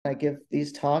I give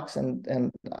these talks,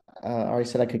 and I already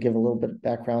said I could give a little bit of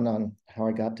background on how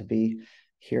I got to be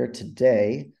here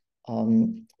today.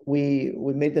 We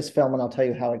made this film, and I'll tell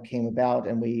you how it came about.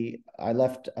 And I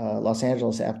left Los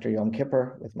Angeles after Yom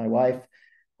Kippur with my wife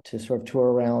to sort of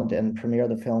tour around and premiere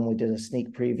the film. We did a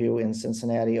sneak preview in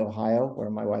Cincinnati, Ohio, where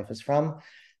my wife is from.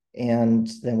 And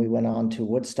then we went on to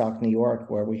Woodstock, New York,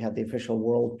 where we had the official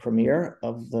world premiere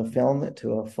of the film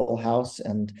to a full house,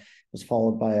 and it was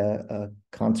followed by a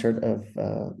concert of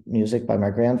music by my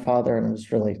grandfather, and it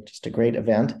was really just a great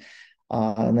event.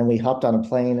 And then we hopped on a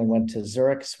plane and went to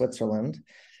Zurich, Switzerland.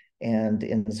 And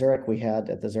in Zurich, we had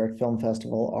at the Zurich Film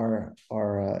Festival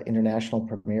our international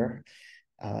premiere,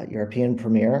 European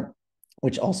premiere,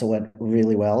 which also went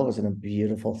really well. It was in a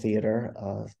beautiful theater,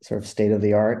 sort of state of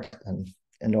the art and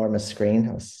enormous screen.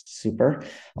 It was super.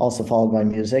 Also followed by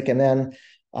music. And then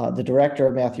the director,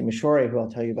 Matthew Mashori, who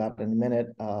I'll tell you about in a minute,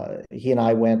 he and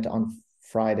I went on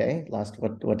Friday,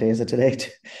 what day is it today?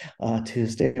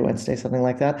 Tuesday, Wednesday, something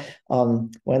like that.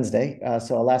 Wednesday.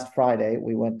 So last Friday,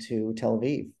 we went to Tel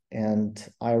Aviv,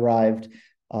 and I arrived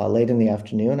late in the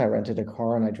afternoon. I rented a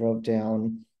car and I drove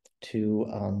down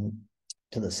to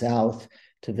the south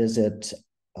to visit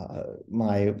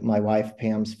my wife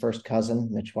Pam's first cousin,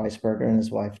 Mitch Weisberger, and his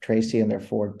wife Tracy, and their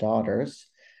 4 daughters,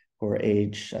 who were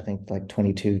age, I think, like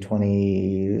 22,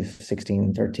 20,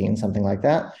 16, 13, something like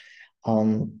that.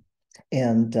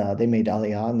 And they made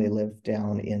Aliyah, and they lived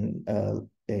down in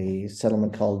a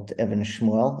settlement called Even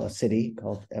Shmuel, a city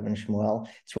called Even Shmuel.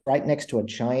 It's right next to a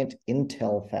giant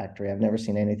Intel factory. I've never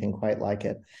seen anything quite like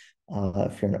it.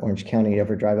 If you're in Orange County, you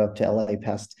ever drive up to LA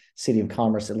past City of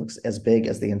Commerce, it looks as big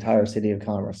as the entire City of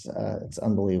Commerce. It's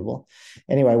unbelievable.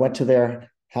 Anyway, I went to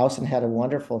their house and had a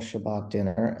wonderful Shabbat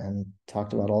dinner and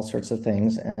talked about all sorts of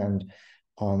things. And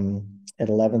at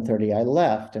 11:30, I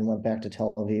left and went back to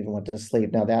Tel Aviv and went to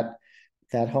sleep. Now,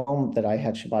 that home that I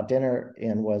had Shabbat dinner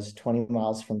in was 20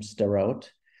 miles from Sderot.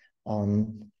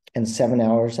 And 7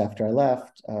 hours after I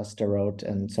left, Sderot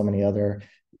and so many other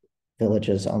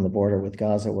villages on the border with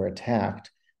Gaza were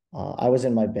attacked. I was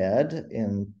in my bed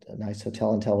in a nice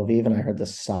hotel in Tel Aviv, and I heard the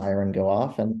siren go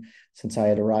off. And since I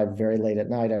had arrived very late at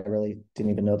night, I really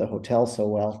didn't even know the hotel so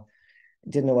well.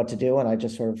 Didn't know what to do, and I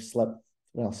just sort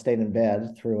of stayed in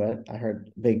bed through it. I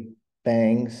heard big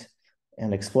bangs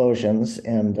and explosions,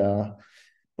 and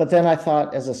but then I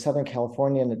thought, as a Southern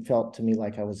Californian, it felt to me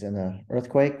like I was in an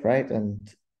earthquake, right? And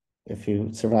if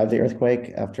you survive the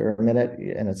earthquake after a minute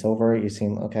and it's over, you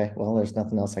seem, okay, well, there's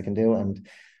nothing else I can do, and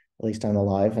at least I'm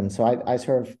alive. And so I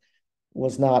sort of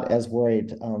was not as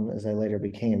worried as I later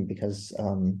became, because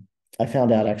I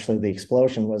found out actually the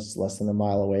explosion was less than a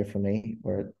mile away from me,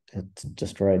 where it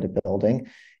destroyed a building.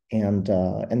 And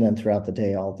then throughout the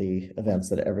day, all the events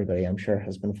that everybody, I'm sure,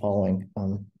 has been following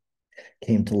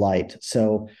came to light.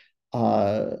 So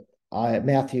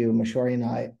Matthew Mashori and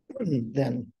I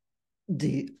then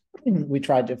we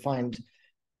tried to find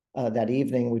that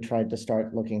evening, we tried to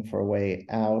start looking for a way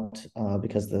out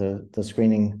because the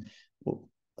screening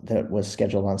that was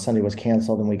scheduled on Sunday was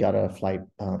canceled, and we got a flight,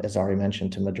 as Ari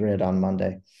mentioned, to Madrid on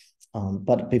Monday.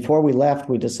 But before we left,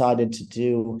 we decided to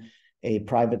do a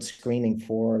private screening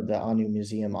for the Anu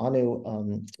Museum.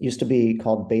 Anu used to be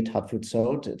called Beit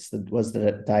HaTfutzot. Was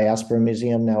the Diaspora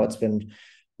Museum. Now it's been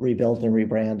rebuilt and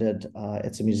rebranded.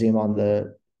 It's a museum on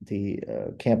the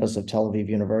campus of Tel Aviv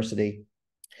University,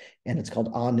 and it's called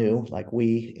Anu, like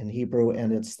we in Hebrew,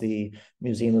 and it's the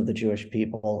Museum of the Jewish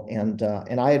People. And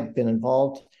I had been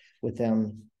involved with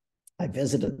them. I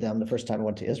visited them the first time I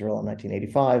went to Israel in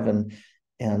 1985,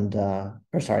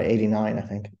 or sorry, 89, I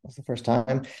think was the first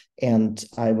time. And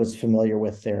I was familiar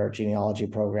with their genealogy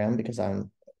program because I've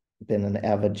been an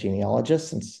avid genealogist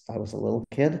since I was a little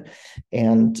kid.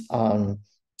 And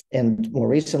more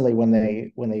recently, when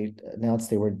they announced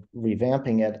they were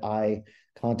revamping it, I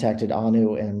contacted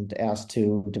Anu and asked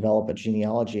to develop a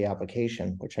genealogy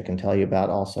application, which I can tell you about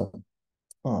also,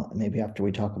 maybe after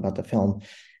we talk about the film.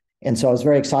 And so I was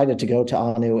very excited to go to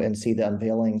Anu and see the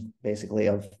unveiling, basically,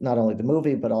 of not only the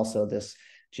movie, but also this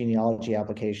genealogy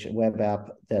application web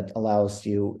app that allows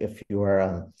you, if you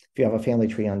have a family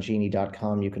tree on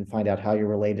genie.com, you can find out how you're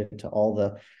related to all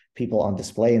the people on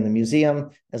display in the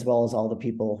museum, as well as all the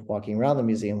people walking around the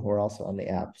museum who are also on the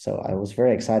app. So I was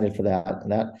very excited for that.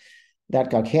 And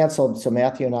that got canceled. So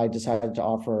Matthew and I decided to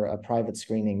offer a private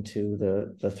screening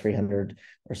to the 300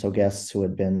 or so guests who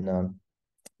had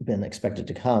been expected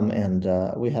to come. And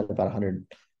we had about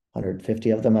 150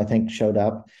 of them, I think, showed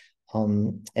up.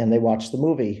 And they watched the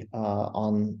movie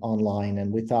online.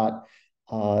 And we thought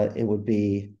it would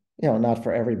be, not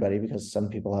for everybody, because some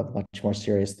people have much more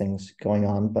serious things going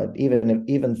on. But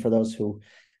even for those who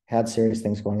had serious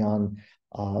things going on.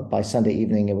 By Sunday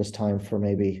evening, it was time for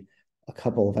maybe a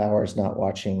couple of hours not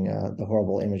watching the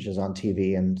horrible images on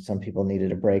TV, and some people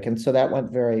needed a break. And so that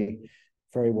went very,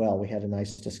 very well. We had a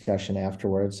nice discussion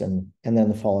afterwards, and then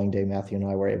the following day, Matthew and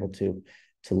I were able to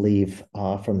leave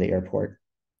from the airport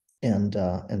and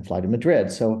fly to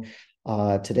Madrid. So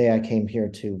today I came here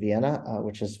to Vienna,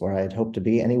 which is where I had hoped to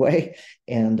be anyway,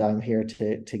 and I'm here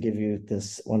to give you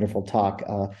this wonderful talk.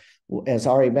 As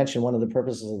Ari mentioned, one of the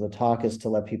purposes of the talk is to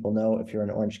let people know, if you're in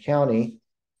Orange County,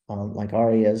 like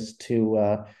Ari is,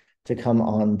 to come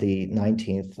on the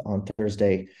 19th, on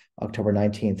Thursday, October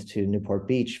 19th, to Newport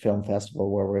Beach Film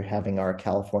Festival, where we're having our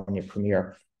California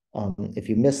premiere. If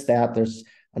you missed that, there's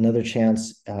another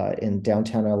chance in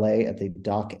downtown LA at the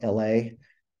Dock LA.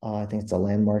 I think it's a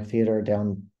landmark theater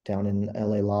down in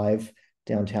LA Live,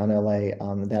 downtown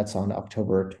LA. That's on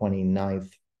October 29th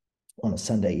on a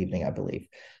Sunday evening, I believe.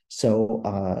 So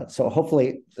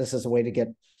hopefully this is a way to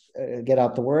get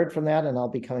out the word from that, and I'll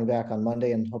be coming back on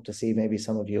Monday and hope to see maybe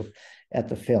some of you at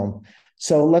the film.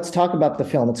 So let's talk about the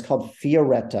film. It's called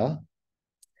Fioretta.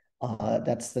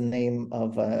 That's the name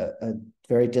of a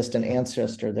very distant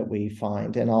ancestor that we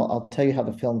find, and I'll tell you how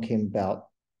the film came about.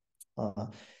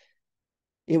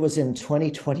 It was in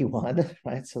 2021,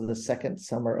 right? So the second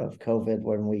summer of COVID,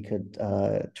 when we could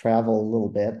travel a little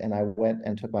bit, and I went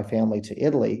and took my family to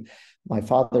Italy. My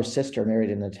father's sister married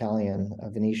an Italian, a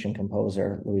Venetian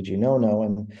composer, Luigi Nono,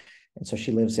 and so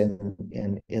she lives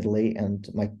in Italy, and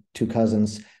my two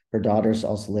cousins, her daughters,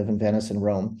 also live in Venice and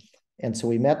Rome. And so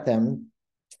we met them,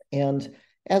 and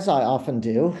as I often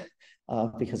do,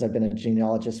 because I've been a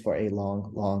genealogist for a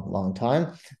long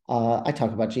time, I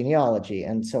talk about genealogy.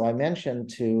 And so I mentioned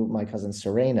to my cousin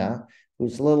Serena,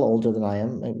 who's a little older than I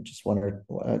am, maybe just 1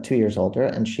 or 2 years older,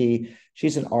 and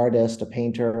she's an artist, a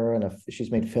painter, and she's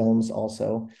made films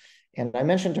also. And I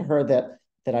mentioned to her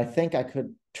that I think I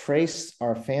could trace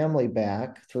our family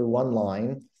back through one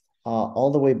line,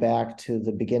 all the way back to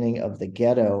the beginning of the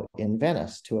ghetto in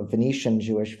Venice, to a Venetian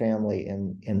Jewish family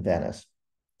in Venice.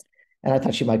 And I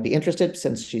thought she might be interested,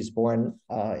 since she's born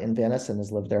in Venice and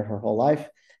has lived there her whole life.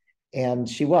 And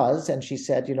she was, and she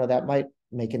said, that might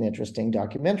make an interesting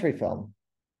documentary film.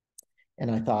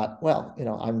 And I thought, well,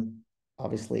 I'm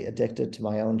obviously addicted to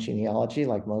my own genealogy,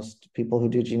 like most people who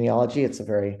do genealogy. It's a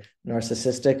very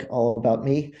narcissistic, all about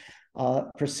me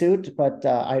pursuit, but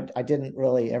I didn't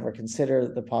really ever consider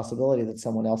the possibility that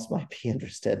someone else might be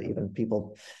interested, even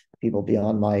people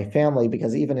beyond my family,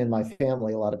 because even in my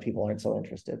family, a lot of people aren't so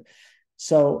interested.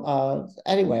 So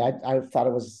anyway, I thought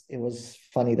it was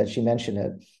funny that she mentioned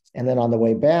it. And then on the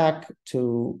way back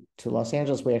to Los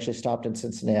Angeles, we actually stopped in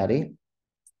Cincinnati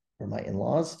for my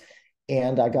in-laws,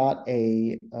 and I got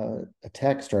a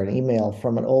text or an email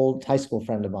from an old high school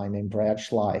friend of mine named Brad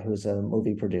Schley, who's a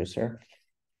movie producer.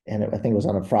 And I think it was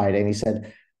on a Friday, and he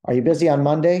said, "Are you busy on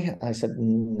Monday?" I said,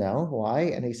 "No, why?"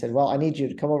 And he said, "Well, I need you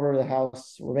to come over to the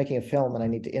house. We're making a film and I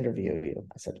need to interview you."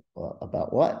 I said, "Well,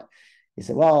 about what?" He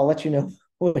said, "Well, I'll let you know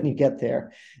when you get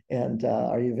there. And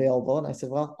are you available?" And I said,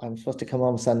 "Well, I'm supposed to come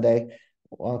home Sunday."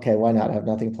 "Okay, why not? I have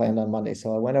nothing planned on Monday."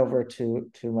 So I went over to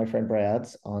my friend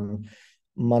Brad's on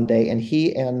Monday, and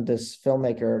he and this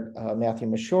filmmaker, Matthew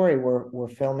Mashori, were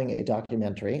filming a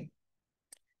documentary.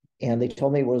 And they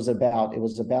told me it was about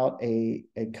a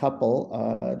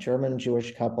couple, a German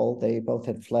Jewish couple. They both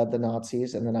had fled the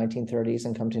Nazis in the 1930s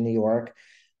and come to New York.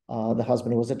 The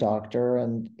husband was a doctor,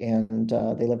 and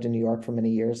they lived in New York for many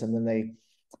years, and then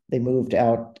they moved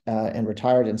out and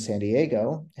retired in San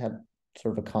Diego, had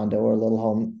sort of a condo or a little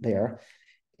home there.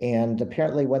 And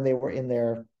apparently, when they were in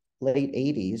their late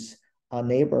 80s, a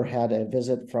neighbor had a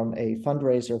visit from a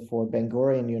fundraiser for Ben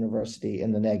Gurion University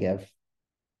in the Negev.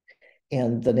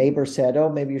 And the neighbor said, "Oh,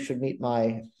 maybe you should meet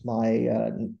my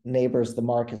neighbors, the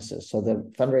Marcuses." So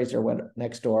the fundraiser went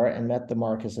next door and met the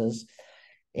Marcuses,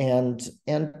 and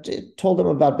it told them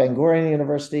about Ben Gurion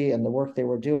University and the work they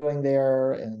were doing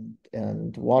there,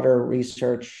 and water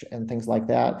research and things like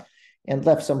that, and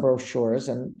left some brochures,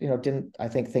 and didn't, I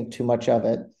think too much of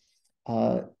it.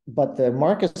 But the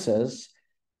Marcuses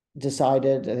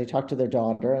decided, and they talked to their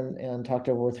daughter and talked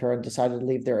over with her, and decided to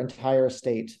leave their entire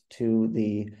estate to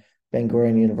the Ben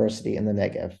Gurion University in the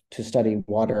Negev to study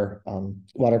water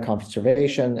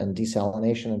conservation and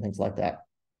desalination and things like that.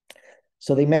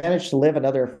 So they managed to live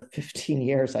another 15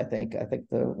 years, I think. I think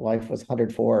the wife was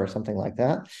 104 or something like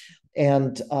that.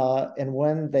 And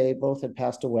when they both had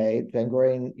passed away, Ben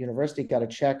Gurion University got a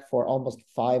check for almost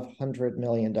 $500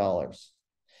 million.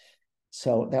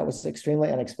 So that was extremely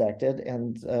unexpected.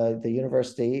 And the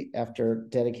university, after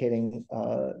dedicating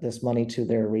this money to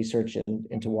their research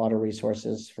into water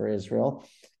resources for Israel,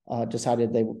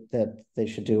 decided that they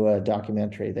should do a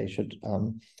documentary. They should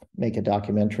make a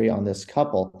documentary on this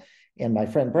couple. And my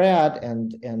friend Brad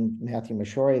and Matthew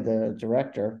Mashori, the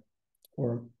director,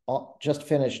 were just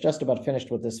about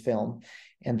finished with this film,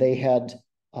 and they had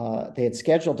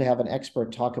scheduled to have an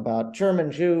expert talk about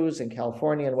German Jews in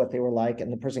California and what they were like,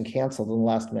 and the person canceled in the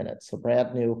last minute. So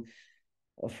Brad knew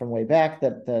from way back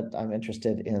that I'm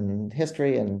interested in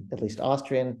history and at least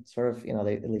Austrian, sort of,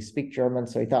 they at least speak German.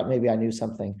 So he thought maybe I knew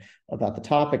something about the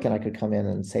topic and I could come in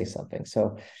and say something.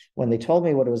 So when they told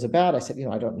me what it was about, I said,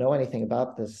 I don't know anything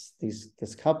about this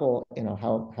couple.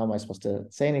 How am I supposed to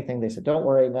say anything? They said, don't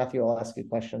worry, Matthew will ask you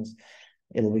questions.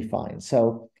 It'll be fine.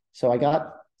 So I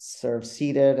got sort of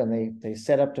seated and they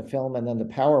set up to film, and then the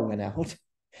power went out.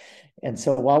 And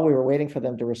so while we were waiting for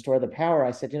them to restore the power,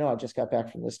 I said, I just got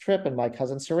back from this trip, and my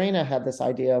cousin Serena had this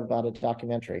idea about a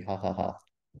documentary. Ha ha ha.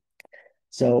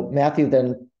 So Matthew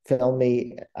then filmed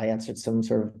me. I answered some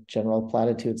sort of general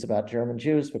platitudes about German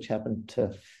Jews, which happened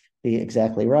to be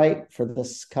exactly right for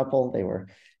this couple. They were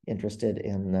interested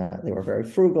in, they were very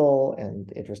frugal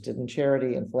and interested in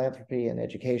charity and philanthropy and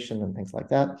education and things like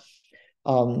that.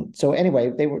 So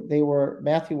anyway,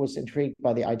 Matthew was intrigued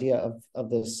by the idea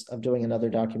of doing another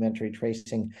documentary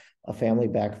tracing a family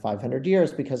back 500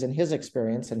 years, because in his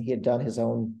experience, and he had done his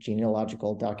own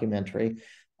genealogical documentary,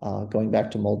 going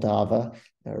back to Moldova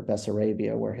or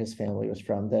Bessarabia, where his family was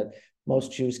from, that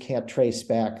most Jews can't trace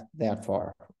back that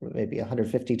far, maybe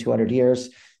 150, 200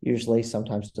 years, usually,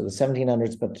 sometimes to the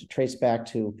 1700s, but to trace back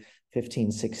to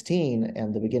 1516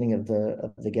 and the beginning of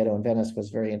the ghetto in Venice was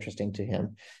very interesting to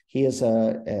him. He is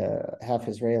a half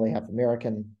Israeli, half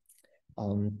American,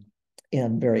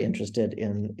 and very interested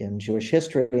in Jewish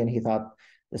history, and he thought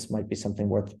this might be something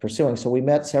worth pursuing. So we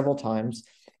met several times,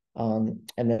 and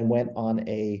then went on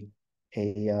a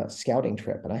scouting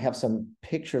trip. And I have some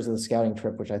pictures of the scouting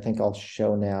trip, which I think I'll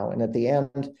show now. And at the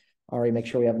end, Ari, make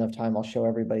sure we have enough time, I'll show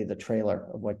everybody the trailer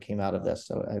of what came out of this.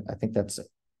 So I think that's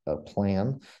a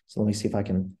plan. So let me see if I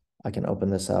can open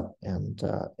this up and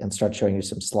start showing you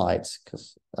some slides,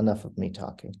 because enough of me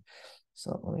talking.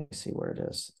 So let me see where it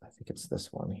is. I think it's this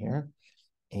one here.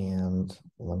 And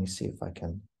let me see if I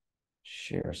can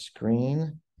share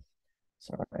screen.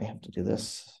 Sorry, I have to do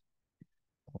this.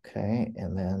 Okay,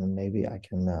 and then maybe I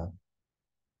can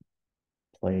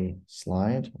play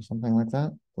slide or something like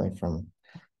that. Play from,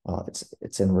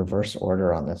 it's in reverse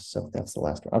order on this, so that's the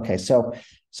last one. Okay, so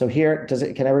here,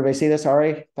 can everybody see this?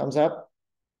 Ari, thumbs up?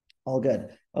 All good.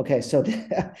 Okay, so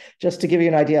just to give you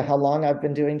an idea how long I've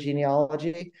been doing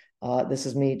genealogy, this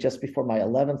is me just before my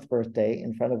 11th birthday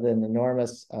in front of an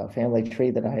enormous family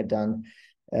tree that I had done.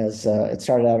 As it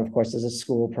started out, of course, as a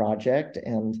school project,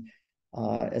 and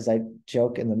as I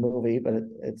joke in the movie, but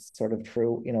it's sort of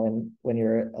true, and when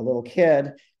you're a little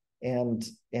kid and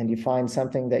you find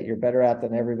something that you're better at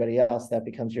than everybody else, that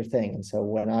becomes your thing. And so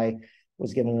when I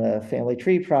was given a family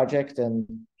tree project and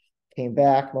came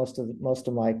back, most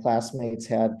of my classmates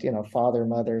had, father,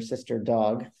 mother, sister,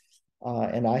 dog,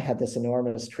 and I had this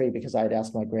enormous tree because I had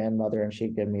asked my grandmother, and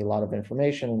she'd given me a lot of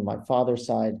information. On my father's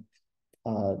side,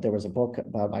 there was a book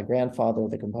about my grandfather,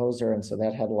 the composer, and so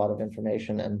that had a lot of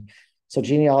information. And so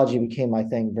genealogy became my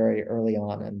thing very early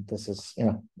on, and this is,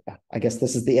 I guess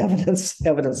this is the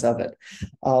evidence of it.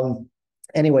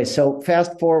 Anyway, so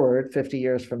fast forward 50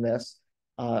 years from this,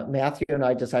 Matthew and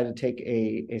I decided to take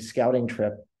a scouting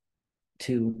trip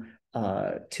to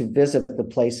visit the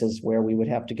places where we would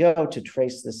have to go to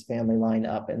trace this family line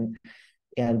up. And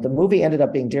the movie ended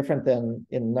up being different in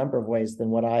a number of ways than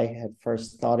what I had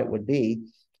first thought it would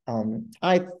be.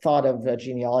 I thought of a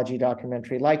genealogy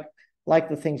documentary like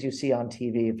the things you see on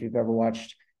TV, if you've ever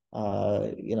watched,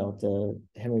 the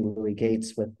Henry Louis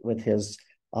Gates with his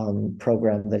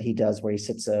program that he does, where he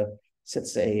sits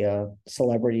a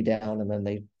celebrity down, and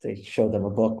then they show them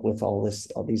a book with all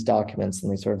these documents,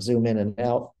 and they sort of zoom in and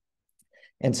out.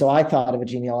 And so I thought of a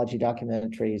genealogy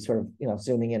documentary, sort of,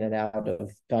 zooming in and out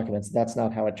of documents. That's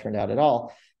not how it turned out at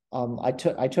all. I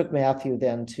took Matthew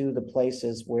then to the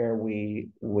places where we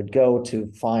would go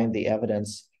to find the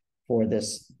evidence for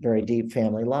this very deep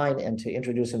family line, and to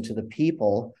introduce him to the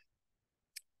people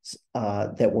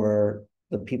that were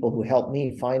the people who helped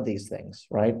me find these things,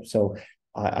 right? So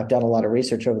I've done a lot of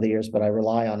research over the years, but I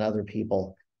rely on other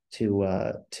people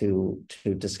to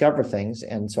discover things.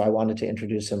 And so I wanted to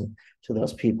introduce him to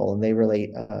those people, and they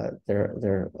really,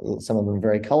 they're some of them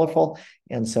very colorful.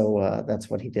 And so that's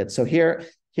what he did. So here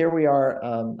we are,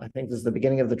 I think this is the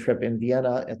beginning of the trip in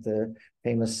Vienna at the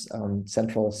famous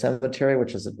Central Cemetery,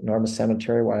 which is an enormous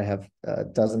cemetery where I have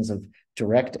dozens of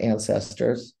direct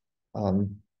ancestors.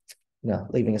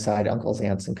 leaving aside uncles,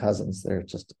 aunts, and cousins. There are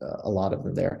just a lot of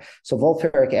them there. So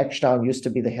Wolf-Erich Eckstein used to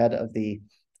be the head of the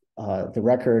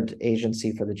record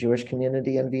agency for the Jewish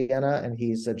community in Vienna, and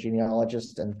he's a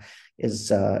genealogist and is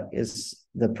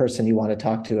the person you want to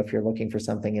talk to if you're looking for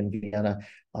something in Vienna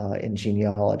in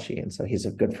genealogy. And so he's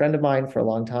a good friend of mine for a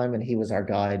long time, and he was our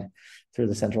guide through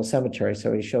the Central Cemetery.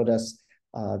 So he showed us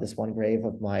this one grave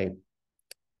of my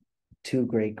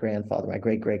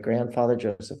great-great-grandfather,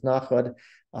 Joseph Nachod,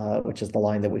 which is the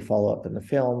line that we follow up in the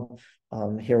film.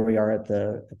 Here we are at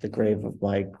the grave of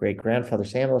my great-grandfather,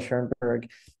 Samuel Schoenberg.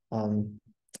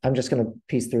 I'm just going to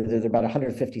piece through. There's about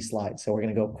 150 slides, so we're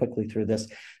going to go quickly through this.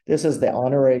 This is the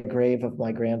honorary grave of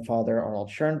my grandfather,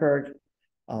 Arnold Schoenberg,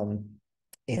 and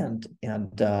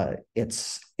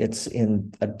it's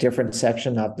in a different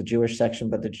section, not the Jewish section,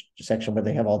 but the section where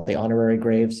they have all the honorary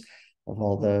graves of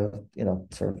all the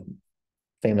sort of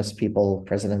famous people,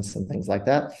 presidents, and things like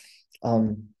that.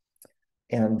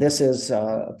 And this is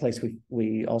a place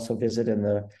we also visit in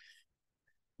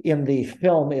the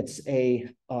film. It's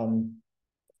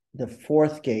the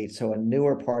fourth gate, so a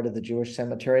newer part of the Jewish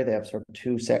cemetery. They have sort of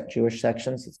two Jewish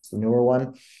sections. It's the newer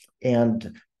one,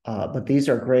 and but these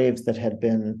are graves that had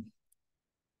been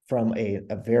from a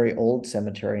very old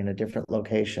cemetery in a different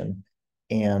location,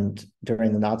 and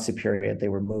during the Nazi period, they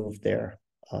were moved there,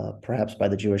 perhaps by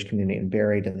the Jewish community, and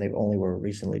buried, and they only were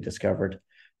recently discovered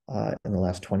in the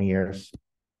last 20 years.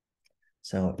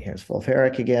 So here's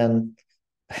Wolf-Erich again,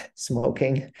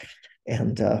 smoking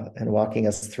and walking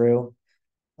us through.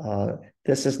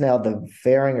 This is now the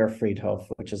Währinger Friedhof,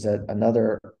 which is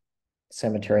another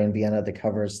cemetery in Vienna that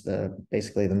covers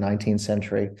basically the 19th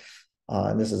century.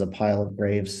 And this is a pile of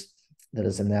graves that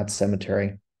is in that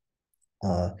cemetery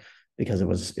because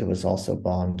it was also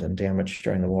bombed and damaged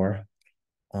during the war.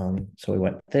 So we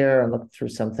went there and looked through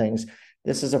some things.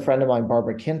 This is a friend of mine,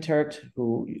 Barbara Kintert,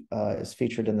 who is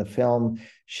featured in the film.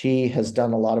 She has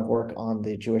done a lot of work on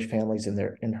the Jewish families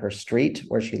in her street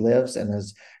where she lives, and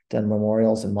has done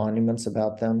memorials and monuments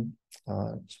about them.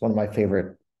 It's one of my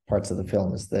favorite parts of the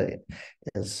film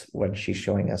is when she's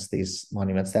showing us these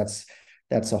monuments.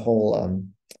 That's a whole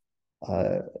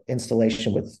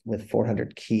installation with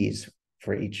 400 keys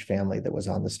for each family that was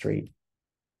on the street.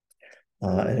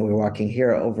 And we're walking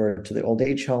here over to the old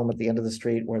age home at the end of the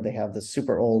street, where they have the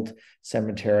super old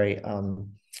cemetery,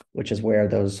 which is where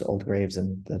those old graves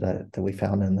that we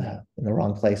found in the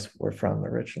wrong place were from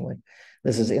originally.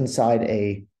 This is inside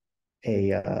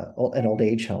an old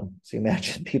age home. So you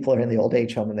imagine people are in the old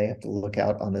age home and they have to look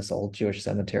out on this old Jewish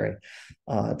cemetery.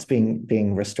 It's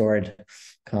being restored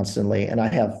constantly. And I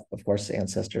have, of course,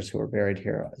 ancestors who are buried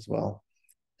here as well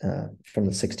from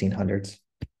the 1600s.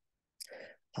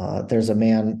 There's a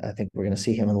man, I think we're going to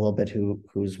see him in a little bit,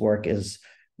 whose work is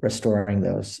restoring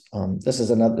those. This is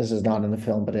not in the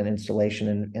film, but an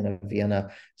installation in a Vienna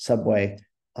subway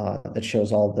that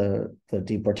shows all the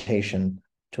deportation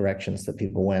directions that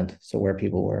people went, so where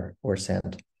people were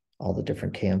sent, all the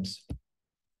different camps.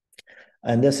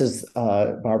 And this is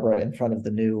Barbara in front of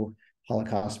the new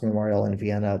Holocaust memorial in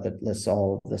Vienna that lists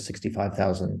all the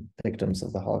 65,000 victims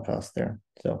of the Holocaust there.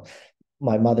 So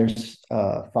my mother's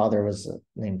father was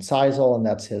named Seisel, and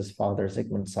that's his father,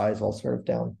 Zygmunt Seisel, sort of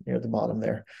down near the bottom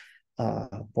there,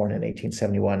 born in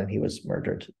 1871, and he was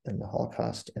murdered in the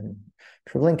Holocaust in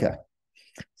Treblinka.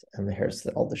 And here's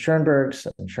all the Schoenbergs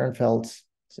and Schoenfelds,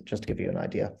 so just to give you an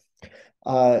idea.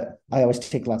 I always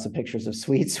take lots of pictures of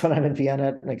sweets when I'm in Vienna.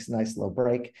 It makes a nice little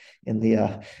break in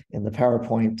the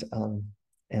PowerPoint,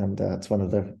 and it's one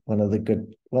of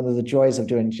the joys of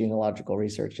doing genealogical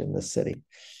research in this city.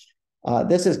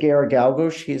 This is Georg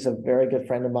Gaugusch. He's a very good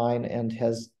friend of mine, and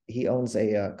he owns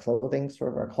a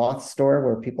cloth store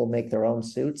where people make their own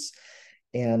suits,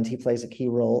 and he plays a key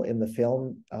role in the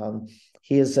film.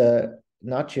 He is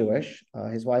not Jewish.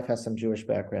 His wife has some Jewish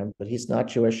background, but he's not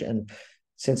Jewish. And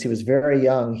since he was very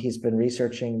young, he's been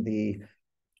researching the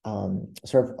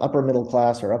sort of upper middle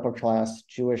class or upper class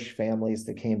Jewish families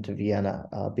that came to Vienna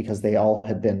because they all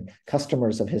had been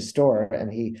customers of his store,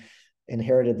 and he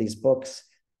inherited these books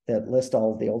that list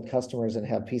all of the old customers and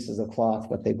have pieces of cloth,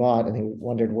 what they bought, and he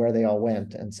wondered where they all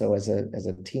went. And so as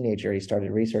a teenager, he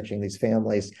started researching these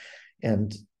families,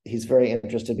 and he's very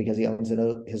interested because he owns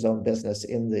his own business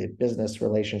in the business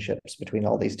relationships between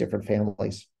all these different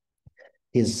families.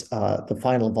 The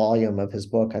final volume of his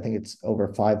book, I think it's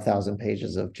over 5,000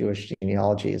 pages of Jewish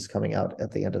genealogy, is coming out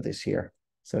at the end of this year.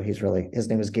 So his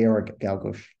name is Georg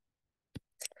Gaugusch.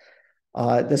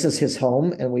 This is his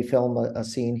home, and we film a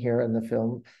scene here in the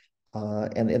film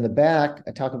And in the back,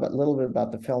 I talk about a little bit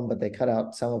about the film, but they cut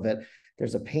out some of it.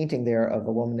 There's a painting there of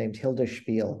a woman named Hilda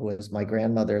Spiel, who was my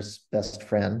grandmother's best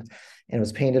friend, and it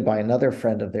was painted by another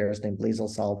friend of theirs named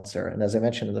Liesel Salzer. And as I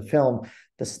mentioned in the film,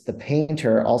 the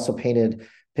painter also painted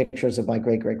pictures of my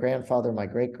great-great-grandfather, my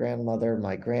great-grandmother,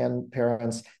 my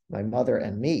grandparents, my mother,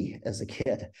 and me as a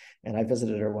kid. And I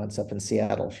visited her once up in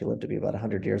Seattle. She lived to be about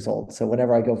 100 years old. So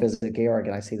whenever I go visit Georg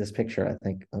and I see this picture, I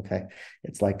think, okay,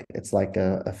 it's like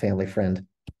a family friend.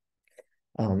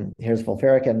 Here's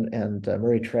Wolferic and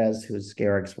Marie Therese, who's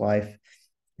Georg's wife,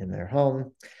 in their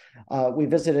home. We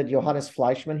visited Johannes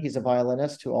Fleischmann. He's a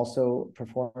violinist who also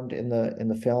performed in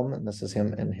the film, and this is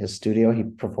him in his studio. He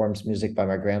performs music by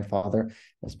my grandfather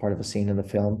as part of a scene in the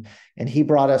film. And he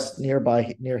brought us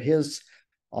near his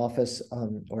office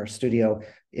or studio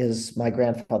is my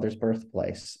grandfather's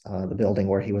birthplace, the building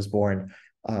where he was born.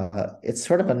 It's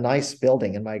sort of a nice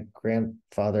building, and my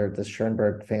grandfather, the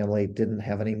Schoenberg family, didn't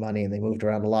have any money and they moved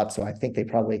around a lot. So I think they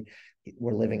probably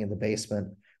were living in the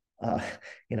basement,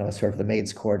 sort of the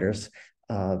maid's quarters,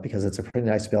 because it's a pretty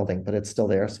nice building, but it's still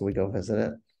there. So we go visit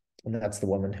it. And that's the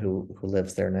woman who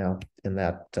lives there now in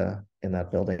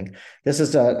that building. This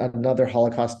is another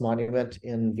Holocaust monument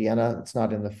in Vienna. It's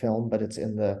not in the film, but it's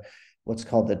in what's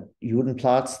called the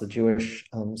Judenplatz, the Jewish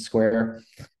square.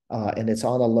 And it's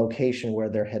on a location where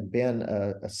there had been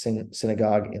a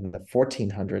synagogue in the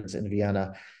 1400s in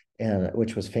Vienna, and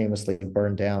which was famously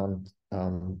burned down,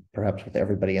 perhaps with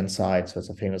everybody inside. So it's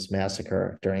a famous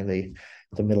massacre during the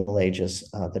Middle Ages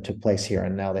that took place here.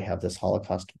 And now they have this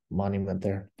Holocaust monument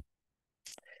there.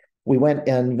 We went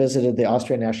and visited the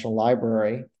Austrian National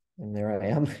Library, and there I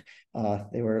am.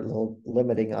 They were a little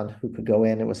limiting on who could go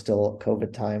in. It was still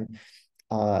COVID time.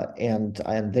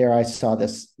 And there I saw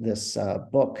this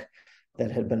book that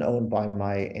had been owned by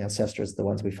my ancestors, the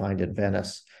ones we find in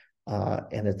Venice.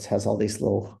 And it has all these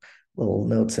little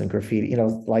notes and graffiti,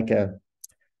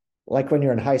 like when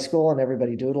you're in high school and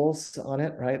everybody doodles on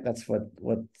it, right? That's what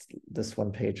this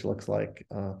one page looks like.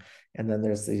 And then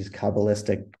there's these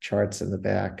Kabbalistic charts in the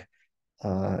back.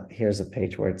 Here's a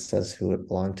page where it says who it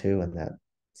belonged to, and that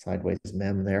sideways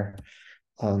mem there.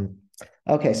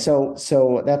 Okay,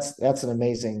 so that's an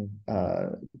amazing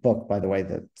book, by the way,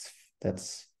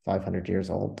 that's 500 years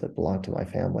old, that belonged to my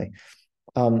family.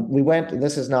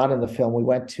 This is not in the film, we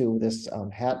went to this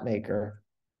hat maker,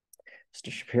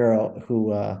 Mr. Shapiro,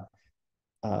 who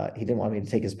he didn't want me to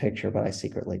take his picture, but I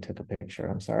secretly took a picture.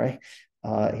 I'm sorry.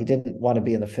 He didn't want to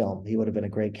be in the film. He would have been a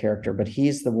great character, but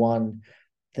he's the one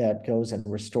that goes and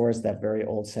restores that very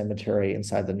old cemetery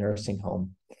inside the nursing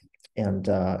home. And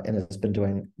has been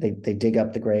doing, they dig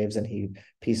up the graves and he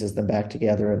pieces them back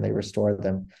together and they restore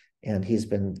them. And he's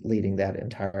been leading that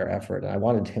entire effort. And I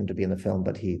wanted him to be in the film,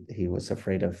 but he was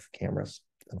afraid of cameras,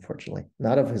 unfortunately.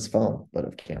 Not of his phone, but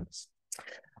of cameras.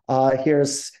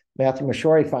 Here's Matthew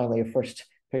Mashori, finally, a first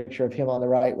picture of him on the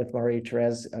right with Marie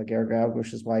Therese, Georg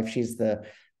August's wife. She's the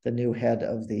new head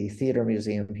of the theater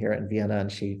museum here in Vienna,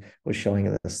 and she was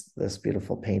showing this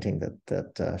beautiful painting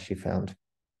that she found.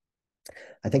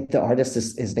 I think the artist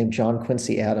is named John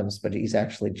Quincy Adams, but he's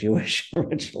actually Jewish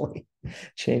originally.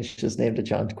 Changed his name to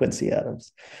John Quincy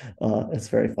Adams. It's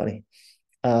very funny.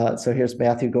 So here's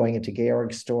Matthew going into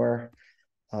Georg's store.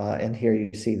 And here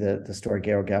you see the store,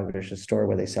 Georg August's store,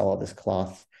 where they sell all this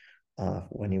cloth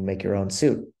when you make your own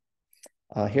suit.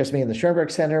 Here's me in the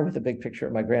Schoenberg Center with a big picture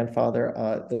of my grandfather.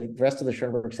 The rest of the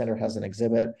Schoenberg Center has an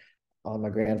exhibit on my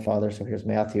grandfather. So here's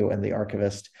Matthew and the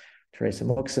archivist, Teresa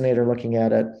Moxenator, looking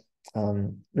at it.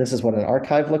 This is what an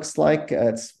archive looks like.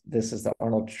 This is the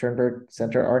Arnold Schoenberg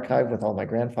Center archive with all my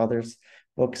grandfather's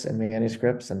books and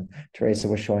manuscripts. And Teresa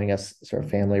was showing us sort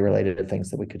of family-related things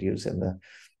that we could use in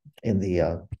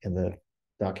the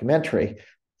documentary,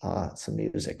 some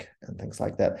music and things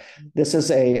like that. This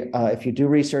is if you do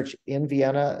research in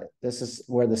Vienna, this is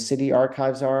where the city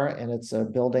archives are, and it's a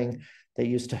building that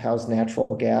used to house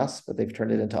natural gas, but they've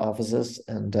turned it into offices,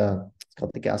 and it's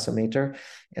called the Gasometer.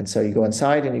 And so you go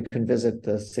inside and you can visit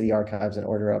the city archives and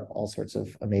order up all sorts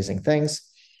of amazing things.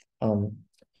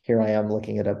 Here I am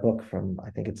looking at a book from, I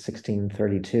think it's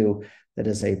 1632, that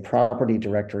is a property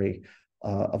directory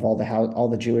of all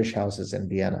the Jewish houses in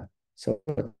Vienna. So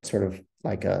it's sort of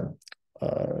like a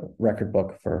record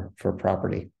book for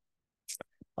property,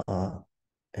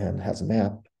 and has a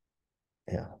map.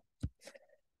 Yeah.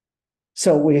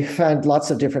 So we found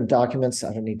lots of different documents.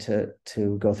 I don't need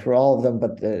to go through all of them,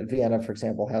 but Vienna, for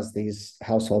example, has these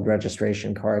household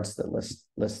registration cards that list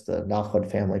the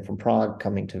Nachod family from Prague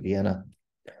coming to Vienna.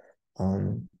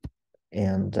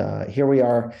 And here we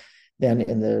are Then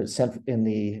in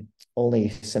the only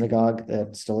synagogue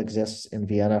that still exists in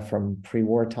Vienna from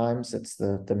pre-war times, it's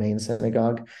the main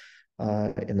synagogue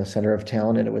in the center of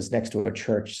town, and it was next to a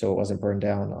church, so it wasn't burned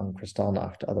down on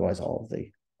Kristallnacht. Otherwise, all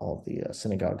of the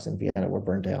synagogues in Vienna were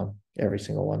burned down, every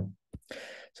single one.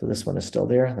 So this one is still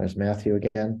there. There's Matthew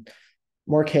again.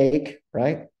 More cake,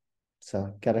 right?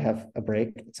 So got to have a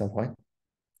break at some point.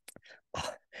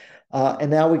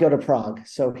 And now we go to Prague.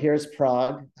 So here's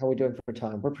Prague. How are we doing for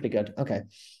time? We're pretty good. Okay.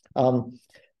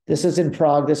 This is in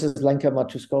Prague. This is Lenka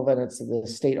Matuskova, and it's the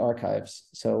state archives.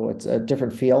 So it's a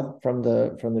different feel from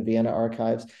the Vienna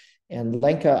archives. And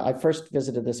Lenka, I first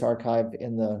visited this archive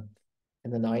in the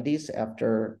 90s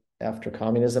after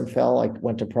communism fell. I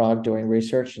went to Prague doing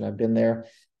research, and I've been there.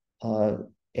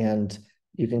 And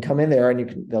you can come in there,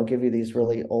 and they'll give you these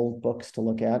really old books to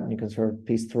look at, and you can sort of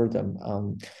piece through them.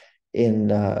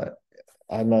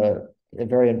 I'm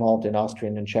very involved in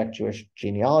Austrian and Czech Jewish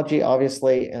genealogy,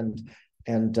 obviously, and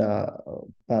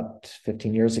about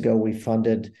 15 years ago, we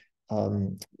funded,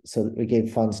 so we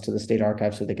gave funds to the state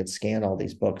archive so they could scan all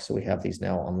these books. So we have these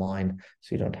now online,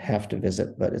 so you don't have to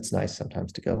visit, but it's nice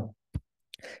sometimes to go.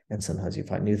 And sometimes you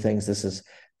find new things. This is,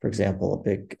 for example, a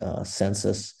big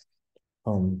census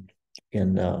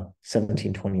in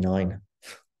 1729.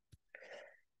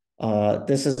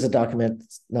 This is a document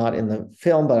not in the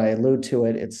film, but I allude to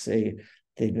it.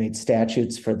 They made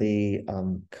statutes for the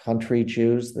country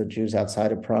Jews, the Jews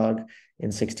outside of Prague in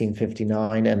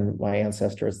 1659, and my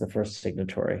ancestor is the first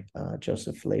signatory,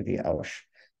 Joseph Levi Ausch.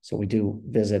 So we do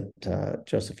visit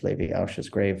Joseph Levi Ausch's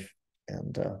grave,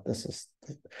 and this is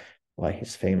why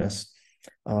he's famous.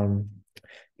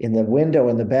 In the window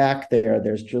in the back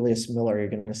there's Julius Miller. You're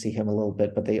going to see him a little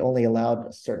bit, but they only allowed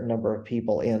a certain number of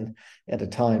people in at a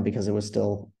time because it was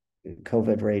still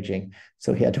COVID raging.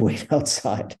 So he had to wait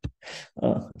outside.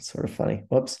 Sort of funny.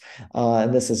 Whoops.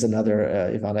 And this is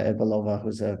another Ivana Ebalova,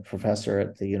 who's a professor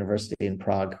at the university in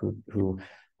Prague, who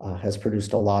has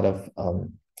produced a lot of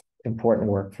important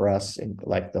work for us,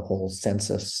 like the whole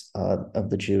census of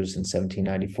the Jews in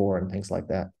 1794 and things like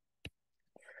that.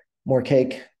 More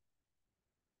cake.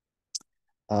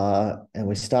 And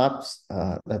we stopped.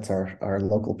 That's our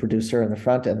local producer in the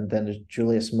front, and then there's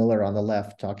Julius Miller on the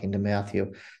left talking to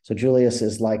Matthew. So Julius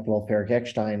is like Wolfgang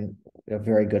Eckstein, a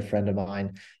very good friend of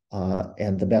mine,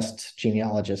 and the best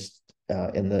genealogist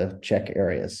in the Czech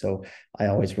area. So I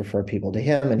always refer people to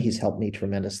him, and he's helped me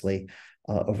tremendously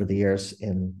over the years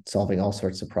in solving all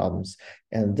sorts of problems.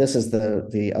 And this is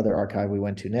the other archive we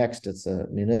went to next. It's a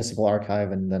municipal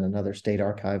archive and then another state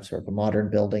archive, sort of a modern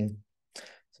building.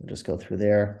 So just go through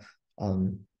there.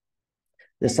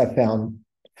 This I found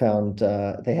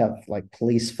they have like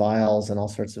police files and all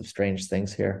sorts of strange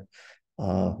things here.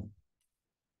 In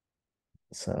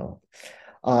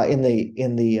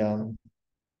the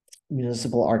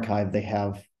municipal archive, they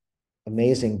have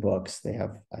amazing books. They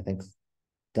have, I think,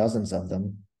 dozens of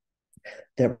them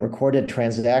that recorded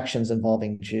transactions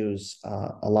involving Jews,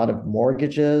 a lot of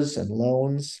mortgages and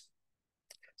loans.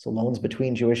 So loans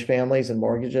between Jewish families and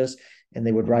mortgages, and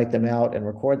they would write them out and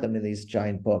record them in these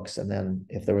giant books. And then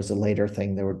if there was a later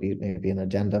thing, there would be maybe an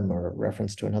addendum or a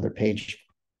reference to another page.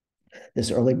 This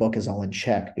early book is all in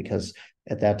Czech because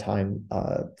at that time,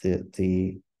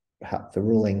 the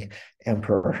ruling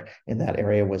emperor in that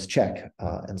area was Czech.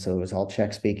 And so it was all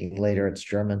Czech speaking. Later it's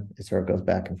German. It sort of goes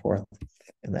back and forth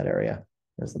in that area.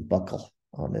 There's the buckle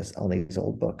on these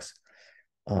old books.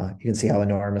 You can see how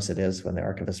enormous it is when the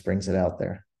archivist brings it out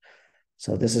there.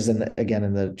 So this is again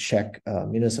in the Czech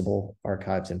municipal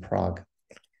archives in Prague.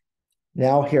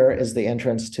 Now here is the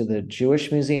entrance to the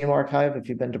Jewish Museum Archive. If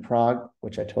you've been to Prague,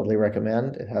 which I totally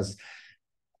recommend, it has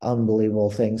unbelievable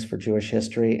things for Jewish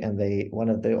history. And one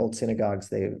of the old synagogues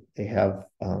they have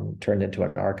turned into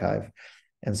an archive.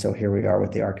 And so here we are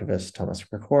with the archivist Thomas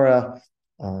Krikora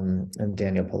and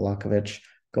Daniel Polakovich,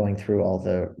 going through all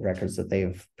the records that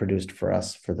they've produced for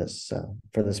us for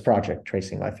this project,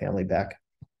 tracing my family back.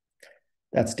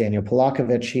 That's Daniel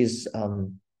Polakovich. He's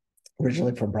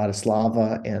originally from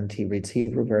Bratislava, and he reads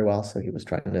Hebrew very well. So he was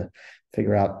trying to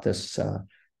figure out this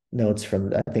notes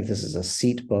from, I think this is a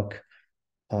seat book.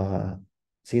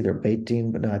 It's either Beit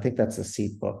Din, but no, I think that's a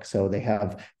seat book. So they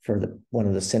have, for one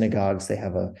of the synagogues, they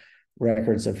have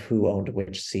records of who owned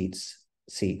which seat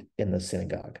in the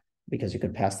synagogue, because you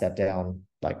could pass that down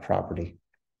like property.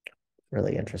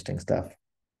 Really interesting stuff.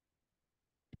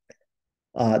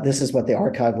 This is what the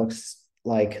archive looks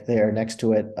like there next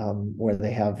to it, where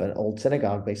they have an old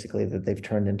synagogue, basically, that they've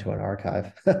turned into an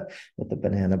archive with the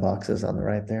banana boxes on the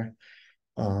right there.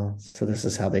 So this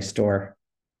is how they store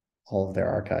all of their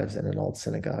archives in an old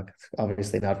synagogue.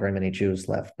 Obviously not very many Jews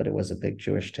left, but it was a big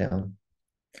Jewish town.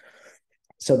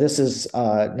 So this is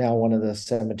now one of the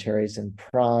cemeteries in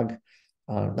Prague,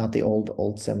 not the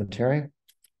old cemetery,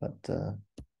 but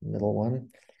middle one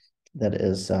that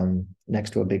is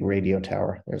next to a big radio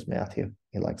tower. There's Matthew.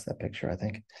 He likes that picture, I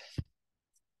think.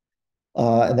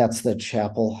 And that's the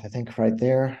chapel, I think, right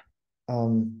there.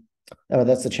 Oh,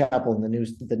 that's the chapel in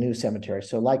the new cemetery.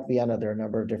 So like Vienna, there are a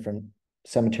number of different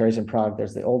cemeteries in Prague.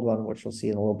 There's the old one, which we'll see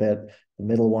in a little bit, the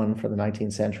middle one for the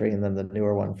 19th century, and then the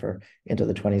newer one for into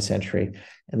the 20th century.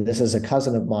 And this is a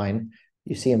cousin of mine.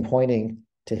 You see him pointing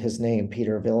to his name,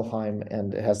 Peter Wilhelm,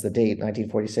 and it has the date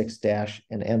 1946-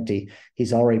 and empty.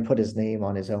 He's already put his name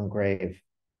on his own grave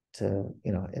to,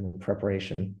 in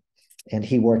preparation. And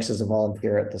he works as a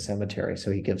volunteer at the cemetery.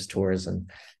 So he gives tours and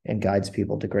guides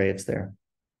people to graves there.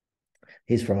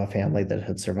 He's from a family that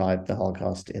had survived the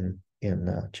Holocaust in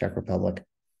Czech Republic.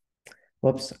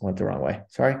 Whoops, I went the wrong way.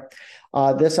 Sorry.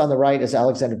 This on the right is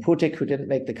Alexander Putik, who didn't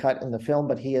make the cut in the film,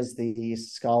 but he is the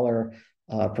scholar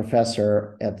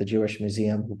professor at the Jewish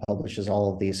Museum who publishes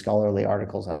all of these scholarly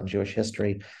articles on Jewish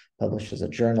history, publishes a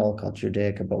journal called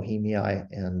Judaica Bohemiae,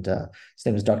 and his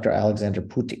name is Dr. Alexander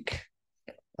Putik.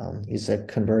 He's a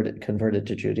converted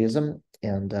to Judaism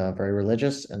and very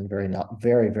religious and very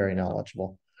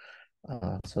knowledgeable.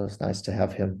 So it's nice to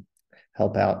have him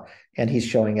help out. And he's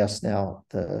showing us now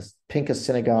the Pincus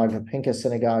Synagogue. The Pincus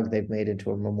Synagogue they've made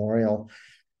into a memorial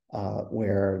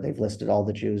where they've listed all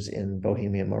the Jews in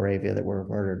Bohemia and Moravia that were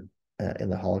murdered in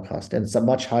the Holocaust. And it's a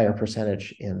much higher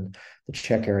percentage in the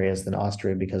Czech areas than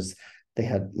Austria because they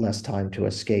had less time to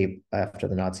escape after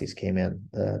the Nazis came in.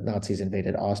 The Nazis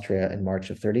invaded Austria in March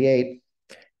of 1938,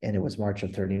 and it was March of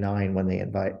 1939 when they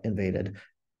invaded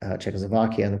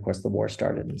Czechoslovakia. And of course, the war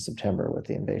started in September with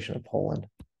the invasion of Poland.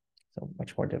 So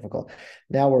much more difficult.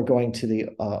 Now we're going to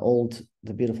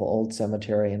the beautiful old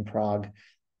cemetery in Prague,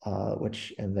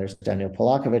 and there's Daniel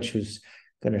Polakovich, who's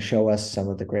going to show us some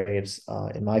of the graves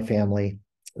in my family.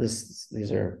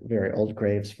 These are very old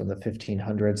graves from the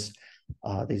 1500s.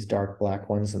 These dark black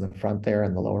ones in the front there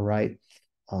in the lower right.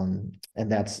 And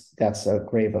that's a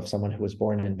grave of someone who was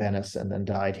born in Venice and then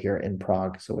died here in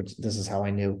Prague. So this is how I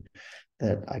knew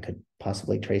that I could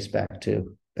possibly trace back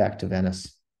to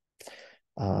Venice.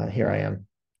 Here I am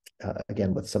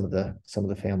again with some of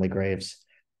the family graves.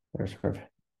 They're sort of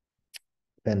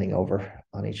bending over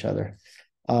on each other.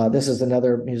 This is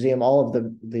another museum. All of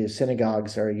the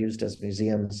synagogues are used as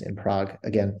museums in Prague.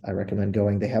 Again, I recommend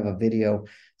going. They have a video.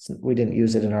 We didn't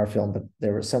use it in our film, but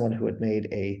there was someone who had made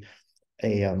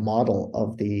a model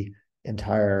of the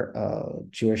entire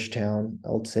Jewish town,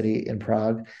 old city in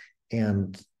Prague,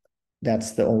 and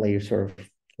that's the only sort of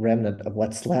remnant of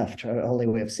what's left, or only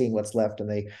way of seeing what's left. And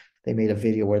they made a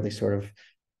video where they sort of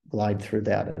glide through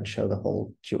that and show the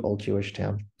whole old Jewish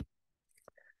town.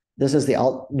 This is the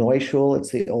Alt Neuschule.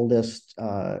 It's the oldest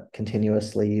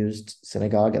continuously used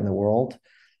synagogue in the world,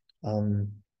 and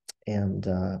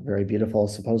very beautiful.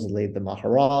 Supposedly the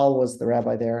Maharal was the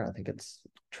rabbi there. I think it's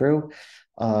true,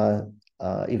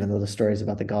 even though the stories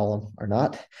about the Golem are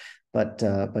not.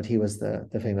 But he was the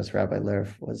famous Rabbi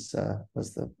Lev was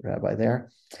the rabbi there.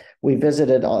 We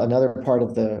visited another part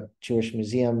of the Jewish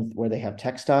Museum where they have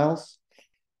textiles,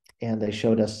 and they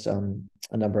showed us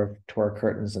a number of Torah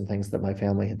curtains and things that my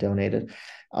family had donated.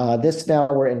 This now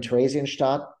we're in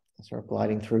Theresienstadt, sort of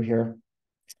gliding through here,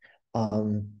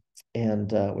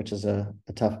 and which is a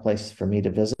tough place for me to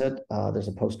visit. There's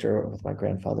a poster with my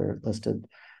grandfather listed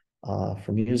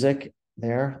for music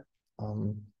there.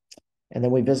 And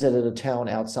then we visited a town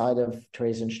outside of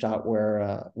Theresienstadt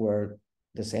where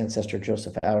this ancestor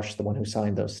Joseph Ausch, the one who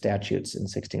signed those statutes in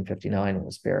 1659,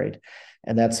 was buried.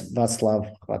 And that's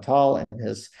Václav Chvátal and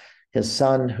his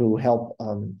son, who helped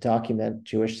document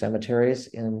Jewish cemeteries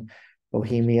in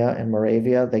Bohemia and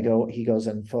Moravia. He goes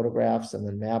and photographs and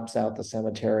then maps out the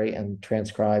cemetery and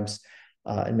transcribes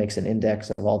and makes an index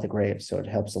of all the graves. So it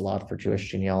helps a lot for Jewish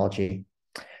genealogy.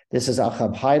 This is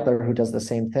Achab Heidler, who does the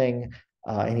same thing.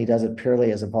 And he does it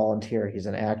purely as a volunteer. He's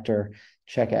an actor,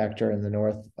 Czech actor in the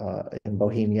north, in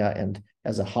Bohemia. And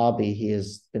as a hobby, he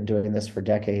has been doing this for a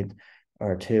decade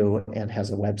or two and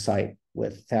has a website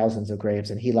with thousands of graves.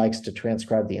 And he likes to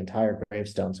transcribe the entire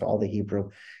gravestone. So all the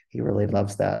Hebrew, he really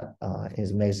loves that.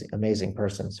 He's an amazing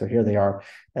person. So here they are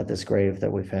at this grave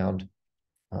that we found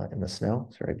in the snow.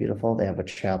 It's very beautiful. They have a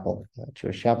chapel, a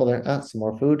Jewish chapel there. Some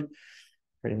more food.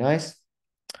 Pretty nice.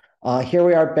 Here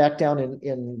we are back down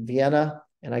in Vienna,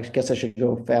 and I guess I should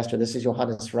go faster. This is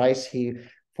Johannes Reiss. He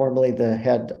formerly the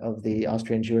head of the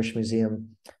Austrian Jewish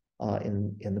Museum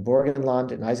in the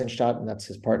Burgenland in Eisenstadt, and that's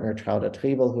his partner Traude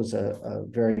Triebel, who's a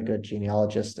very good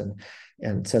genealogist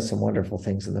and says some wonderful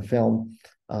things in the film.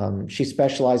 She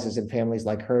specializes in families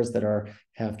like hers that are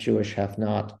half Jewish, half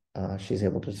not. She's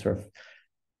able to sort of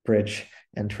bridge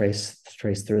and trace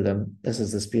through them. This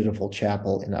is this beautiful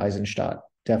chapel in Eisenstadt.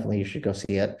 Definitely, you should go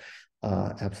see it.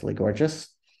 Absolutely gorgeous.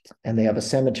 And they have a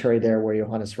cemetery there where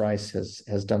Johannes Reis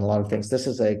has done a lot of things. This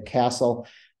is a castle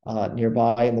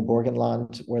nearby in the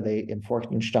Burgenland, in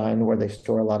Forchtenstein, where they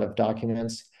store a lot of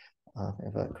documents. They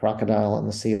have a crocodile on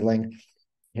the ceiling.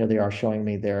 Here they are showing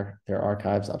me their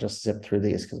archives. I'll just zip through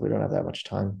these because we don't have that much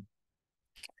time.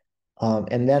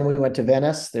 And then we went to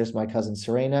Venice. There's my cousin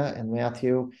Serena and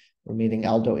Matthew. We're meeting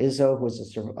Aldo Izzo, who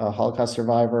is a Holocaust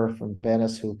survivor from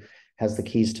Venice, who has the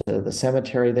keys to the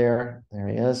cemetery there. There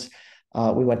he is.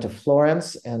 We went to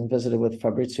Florence and visited with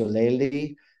Fabrizio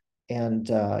Lelli, and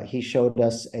he showed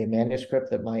us a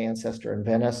manuscript that my ancestor in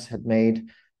Venice had made.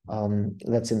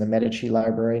 That's in the Medici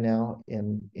Library now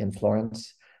in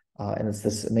Florence. And it's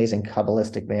this amazing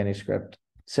Kabbalistic manuscript,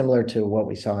 similar to what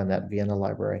we saw in that Vienna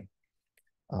library.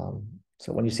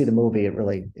 So when you see the movie, it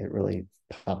really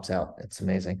pops out. It's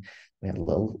amazing. We had a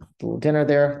little dinner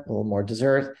there, a little more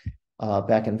dessert.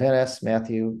 Back in Venice,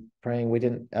 Matthew praying. We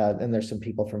didn't, and there's some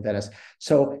people from Venice.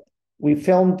 So we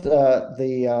filmed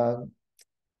the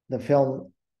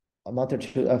film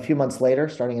a few months later,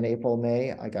 starting in April,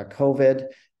 May. I got COVID,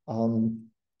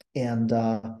 and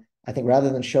I think rather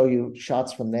than show you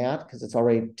shots from that, because it's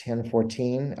already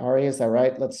 10:14, Ari, is that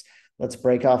right? Let's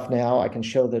break off now. I can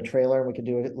show the trailer and we can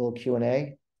do a little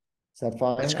Q&A. Is that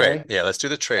fine? That's great. Ari? Yeah, let's do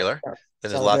the trailer.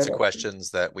 Then there's lots of questions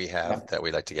that we have that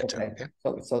we'd like to get to. Okay.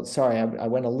 So sorry, I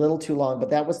went a little too long, but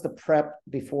that was the prep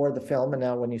before the film. And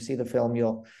now when you see the film,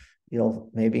 you'll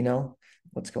maybe know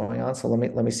what's going on. So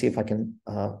let me see if I can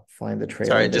find the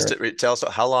trailer. Sorry, just to tell us,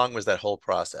 how long was that whole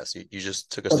process? You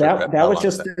just took us through prep. That was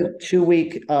just a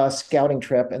 2-week scouting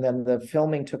trip, and then the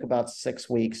filming took about 6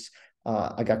 weeks.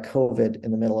 I got COVID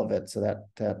in the middle of it, so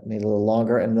that made it a little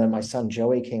longer. And then my son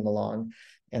Joey came along,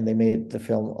 and they made the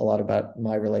film a lot about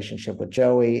my relationship with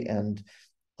Joey, and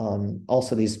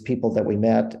also these people that we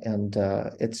met. And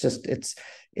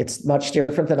it's much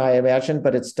different than I imagined,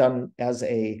 but it's done as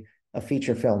a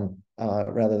feature film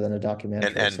rather than a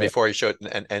documentary. And before you show it,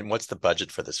 and what's the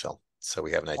budget for this film, so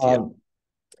we have an idea?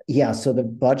 Yeah, so the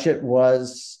budget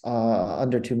was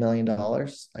under $2 million,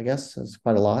 I guess. It's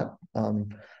quite a lot.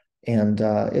 And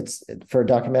it's for a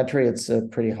documentary, it's a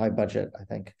pretty high budget, I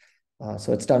think.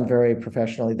 So it's done very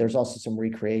professionally. There's also some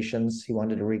recreations. He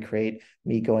wanted to recreate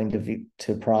me going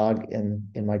to Prague in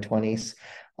my 20s.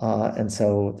 And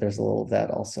so there's a little of that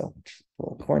also, which is a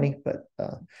little corny, but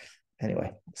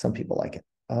anyway, some people like it.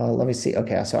 Let me see.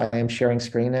 Okay, so I am sharing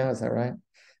screen now. Is that right?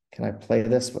 Can I play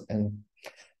this? And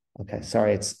okay,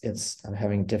 sorry, I'm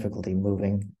having difficulty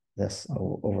moving this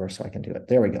over so I can do it.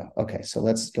 There we go. Okay, so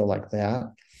let's go like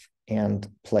that and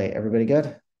play. Everybody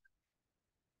good?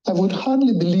 I would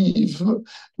hardly believe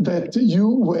that you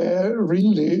were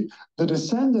really the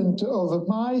descendant of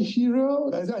my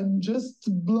hero. I'm just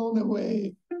blown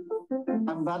away. I'm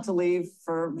about to leave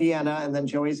for Vienna, and then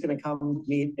Joey's going to come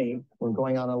meet me. We're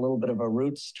going on a little bit of a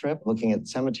roots trip, looking at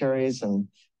cemeteries and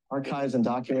archives and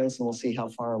documents, and we'll see how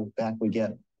far back we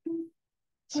get.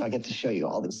 So I get to show you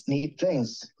all these neat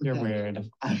things. You're weird.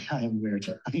 I'm weird.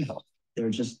 I know. There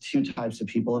are just two types of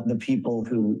people: the people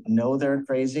who know they're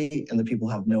crazy and the people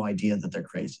who have no idea that they're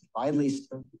crazy. I at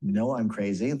least know I'm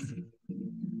crazy.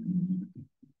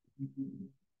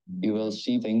 You will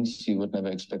see things you would never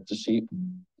expect to see.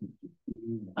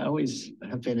 I always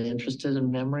have been interested in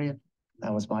memory.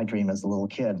 That was my dream as a little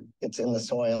kid. It's in the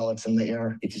soil, it's in the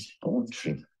air. It is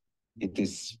poetry. It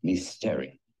is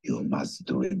mystery. You must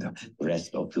do it the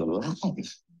rest of your life.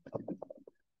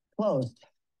 Closed.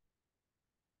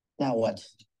 Now what?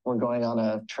 We're going on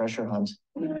a treasure hunt.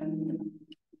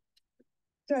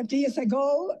 30 years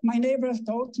ago, my neighbors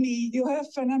told me, you have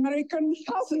an American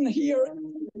cousin here.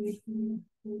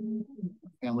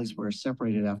 Families were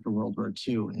separated after World War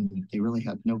II, and they really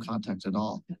had no contact at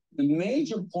all. The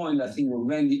major point, I think, what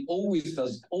Randy always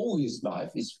does all his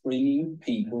life is bringing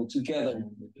people together.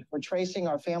 We're tracing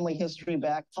our family history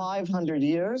back 500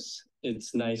 years.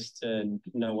 It's nice to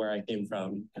know where I came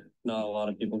from. Not a lot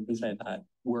of people can say that.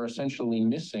 We're essentially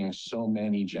missing so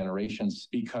many generations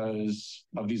because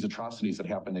of these atrocities that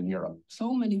happened in Europe.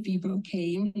 So many people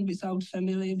came without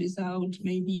family, without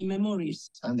maybe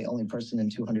memories. I'm the only person in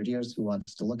 200 years who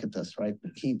wants to look at this, right?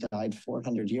 He died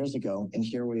 400 years ago, and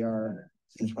here we are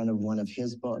in front of one of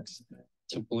his books.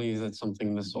 To believe that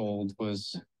something this old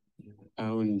was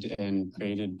owned and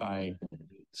created by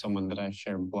someone that I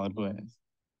share blood with.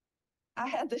 I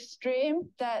had this dream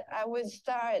that I would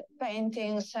start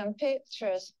painting some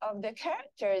pictures of the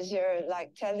characters you're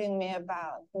like telling me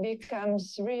about.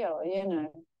 Becomes real, you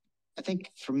know. I think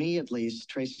for me, at least,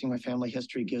 tracing my family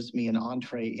history gives me an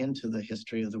entree into the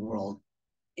history of the world.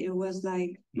 It was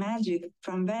like magic.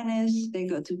 From Venice, they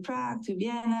go to Prague, to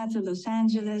Vienna, to Los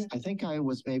Angeles. I think I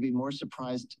was maybe more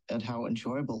surprised at how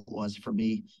enjoyable it was for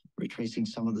me retracing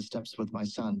some of the steps with my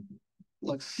son.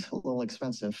 Looks a little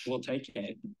expensive. We'll take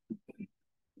it.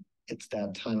 It's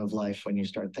that time of life when you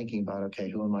start thinking about, okay,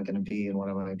 who am I going to be and what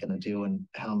am I going to do and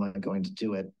how am I going to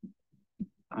do it?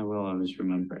 I will always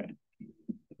remember it.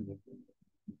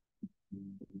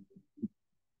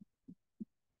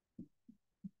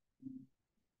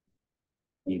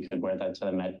 You could wear that to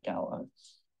the Met Gala.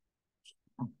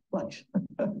 Like,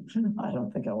 I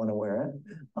don't think I want to wear it.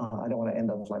 I don't want to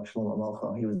end up like Shlomo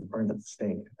Melcha. He was burned at the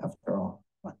stake after all.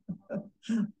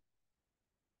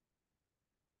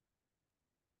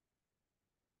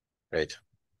 Great.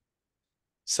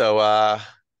 So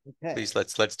Okay. please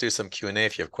let's do some Q&A.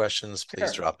 If you have questions,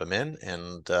 please drop them in,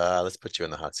 and let's put you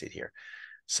in the hot seat here.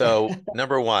 So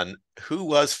number one, who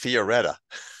was Fioretta?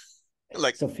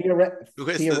 Like, so Fioretta, who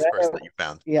is this person that you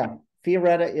found? Yeah,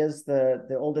 Fioretta is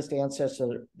the oldest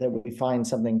ancestor that we find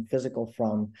something physical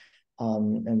from,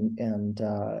 in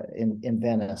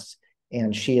Venice,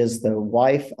 and she is the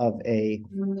wife of a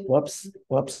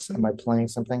whoops. Am I playing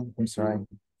something? I'm sorry.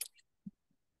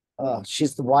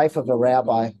 She's the wife of a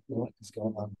rabbi. What is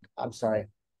going on? I'm sorry.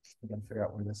 I'm gonna figure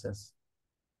out where this is.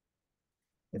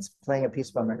 It's playing a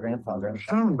piece by my grandfather.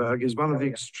 Schoenberg is one of the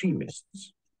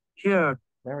extremists. Here.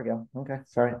 There we go. Okay.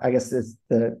 Sorry. I guess it's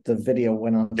the video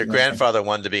went on. Your grandfather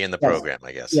wanted to be in the program,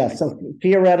 I guess. Yeah. So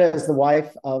Fioretta is the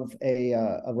wife of a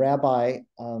rabbi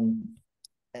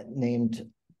named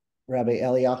Rabbi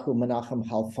Eliyahu Menachem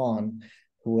Halfon,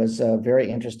 who was a very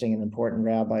interesting and important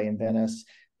rabbi in Venice.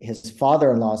 His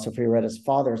father-in-law, so Fioretta's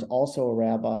father, is also a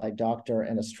rabbi, doctor,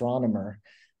 and astronomer.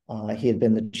 He had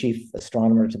been the chief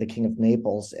astronomer to the King of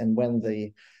Naples. And when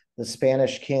the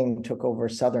Spanish king took over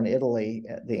southern Italy,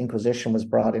 the Inquisition was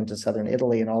brought into southern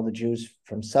Italy, and all the Jews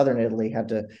from southern Italy had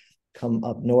to come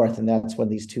up north. And that's when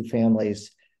these two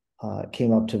families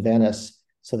came up to Venice.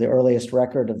 So the earliest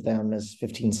record of them is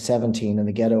 1517, and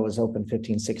the ghetto was opened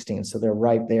 1516. So they're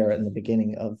right there in the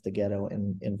beginning of the ghetto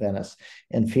in Venice.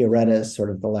 And Fioretta is sort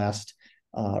of the last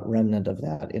remnant of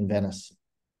that in Venice.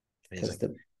 Just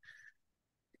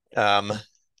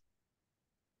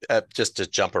to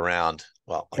jump around,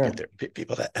 well, I'll Sure. get there.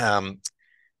 People that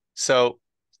so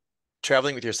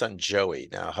traveling with your son Joey.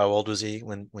 Now, how old was he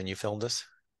when you filmed this?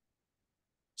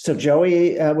 So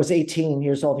Joey was 18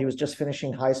 years old. He was just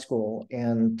finishing high school.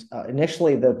 And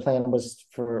initially the plan was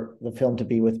for the film to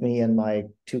be with me and my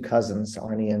two cousins,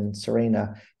 Arnie and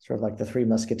Serena, sort of like the Three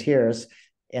Musketeers.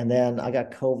 And then I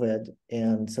got COVID.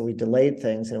 And so we delayed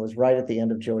things, and it was right at the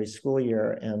end of Joey's school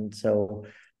year. And so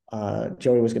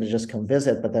Joey was going to just come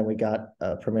visit, but then we got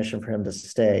permission for him to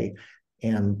stay.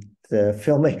 And the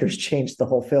filmmakers changed the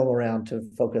whole film around to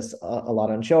focus a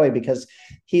lot on Joey, because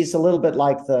he's a little bit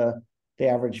like the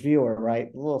average viewer,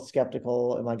 right? A little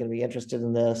skeptical. Am I going to be interested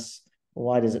in this?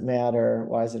 Why does it matter?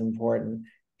 Why is it important?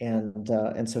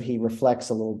 And so he reflects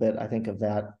a little bit, I think, of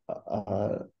that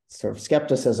sort of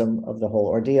skepticism of the whole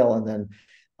ordeal. And then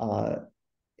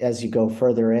as you go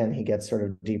further in, he gets sort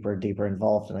of deeper and deeper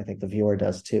involved, and I think the viewer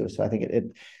does too. So I think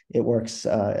it works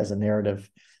as a narrative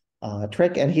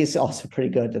trick, and he's also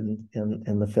pretty good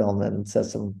in the film and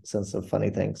says some funny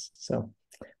things. So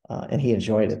and he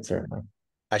enjoyed it, certainly.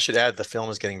 I should add, the film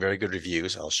is getting very good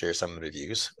reviews. I'll share some of the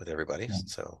reviews with everybody. Yeah.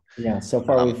 So yeah, so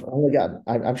far we've only got.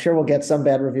 I'm sure we'll get some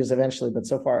bad reviews eventually, but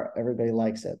so far everybody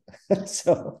likes it.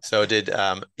 so did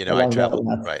I traveled,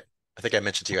 right? I think I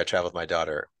mentioned to you I traveled with my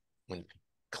daughter when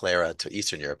Clara to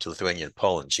Eastern Europe, to Lithuania and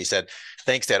Poland. She said,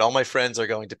 "Thanks, Dad. All my friends are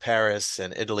going to Paris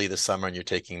and Italy this summer, and you're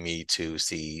taking me to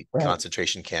see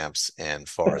concentration camps and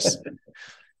forests."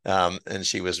 And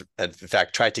she was, in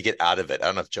fact, tried to get out of it. I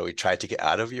don't know if Joey tried to get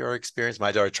out of your experience.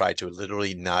 My daughter tried to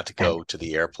literally not go to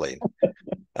the airplane.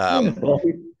 Well,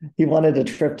 he wanted a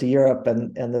trip to Europe,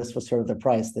 and this was sort of the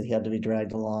price that he had to be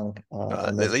dragged along.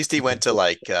 At least he went to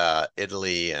like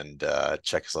Italy and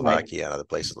Czechoslovakia and other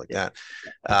places like that.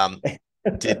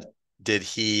 Did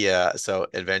he? So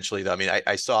eventually, I mean,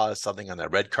 I saw something on the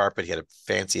red carpet. He had a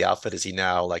fancy outfit. Is he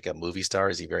now like a movie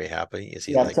star? Is he very happy? Is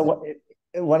he? Yeah. Like... So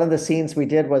one of the scenes we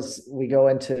did was we go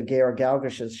into Georg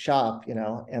Gaugash's shop,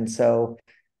 and so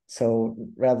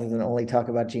rather than only talk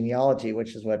about genealogy,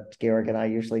 which is what Georg and I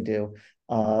usually do,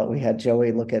 we had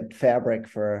Joey look at fabric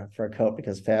for a coat,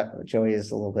 because Joey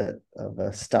is a little bit of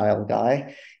a style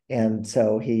guy, and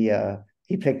so he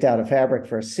he picked out a fabric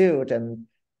for a suit, and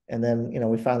then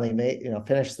we finally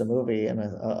finished the movie, and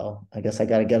I guess I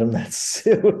got to get him that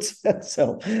suit.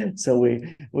 so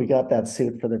we got that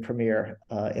suit for the premiere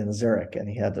in Zurich, and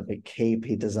he had the big cape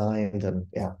he designed, and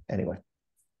yeah. Anyway,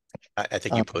 I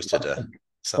think you posted a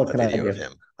video of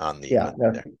him on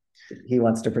the he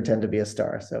wants to pretend to be a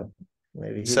star, so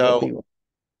maybe he will be.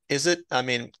 Is it? I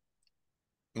mean,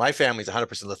 my family's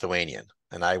 100% Lithuanian,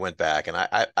 and I went back, and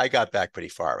I got back pretty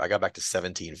far. I got back to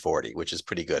 1740, which is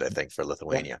pretty good, I think, for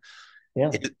Lithuania.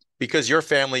 Yeah. Because your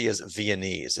family is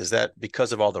Viennese, is that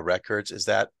because of all the records? Is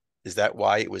that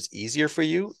why it was easier for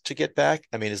you to get back?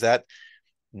 I mean, is that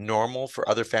normal for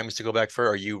other families to go back for?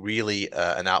 Or are you really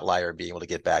an outlier being able to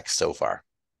get back so far?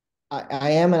 I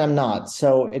am and I'm not.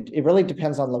 So it really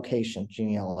depends on location,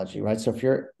 genealogy, right? So if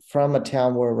you're from a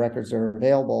town where records are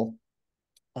available,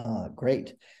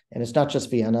 great. And it's not just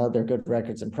Vienna. There are good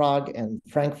records in Prague and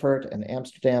Frankfurt and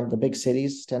Amsterdam. The big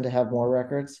cities tend to have more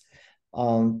records.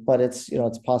 But it's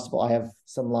possible. I have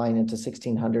some line into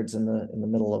 1600s in the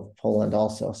middle of Poland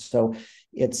also. So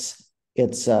it's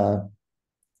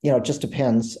it just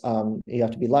depends. You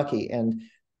have to be lucky. And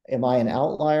am I an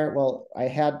outlier? Well, I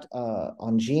had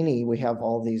on Genie, we have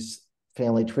all these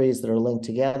family trees that are linked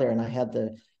together, and I had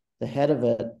the head of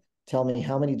it tell me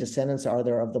how many descendants are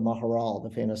there of the Maharal, the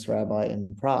famous rabbi in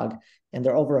Prague, and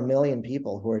there are over 1 million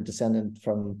people who are descendant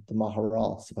from the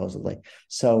Maharal, supposedly.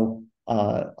 So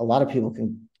a lot of people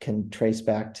can trace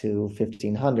back to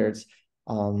 1500s,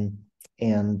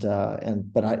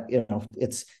 but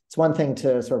it's one thing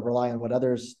to sort of rely on what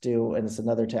others do, and it's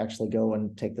another to actually go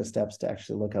and take the steps to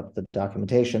actually look up the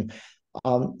documentation.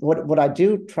 What I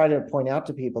do try to point out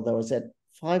to people, though, is that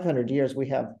 500 years we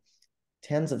have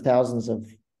tens of thousands of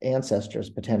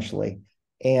ancestors potentially,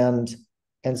 and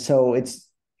so it's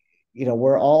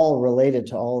we're all related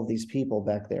to all of these people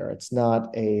back there. It's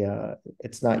not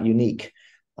unique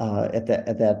at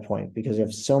that point, because you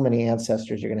have so many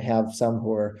ancestors. You're going to have some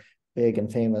who are big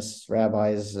and famous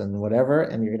rabbis and whatever,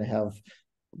 and you're going to have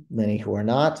many who are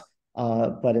not.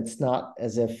 But it's not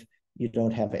as if you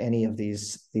don't have any of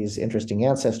these interesting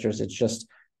ancestors. It's just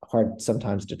hard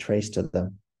sometimes to trace to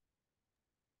them.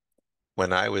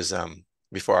 When I was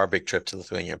before our big trip to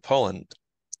Lithuania and Poland,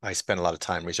 I spent a lot of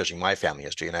time researching my family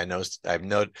history, and I've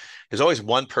noted there's always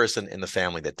one person in the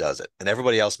family that does it, and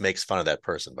everybody else makes fun of that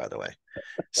person, by the way.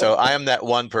 So I am that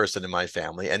one person in my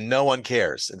family, and no one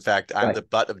cares. In fact, I'm the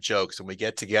butt of jokes. When we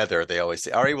get together, they always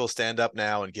say, Ari will stand up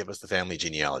now and give us the family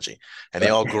genealogy. And they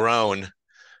all groan.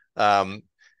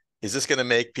 Is this going to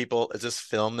make people, is this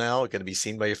film now going to be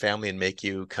seen by your family and make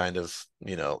you kind of,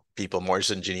 people more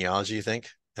interested in genealogy, you think?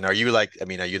 And are you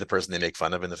are you the person they make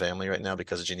fun of in the family right now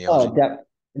because of genealogy? Oh,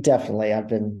 definitely. I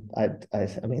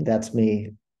mean, that's me.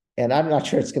 And I'm not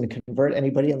sure it's going to convert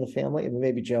anybody in the family,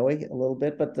 maybe Joey a little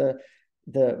bit, but the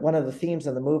one of the themes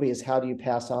in the movie is how do you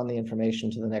pass on the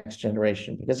information to the next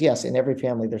generation? Because yes, in every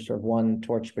family, there's sort of one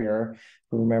torchbearer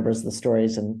who remembers the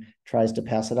stories and tries to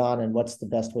pass it on. And what's the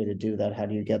best way to do that? How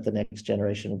do you get the next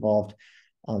generation involved?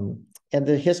 And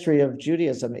the history of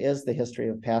Judaism is the history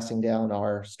of passing down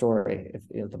our story.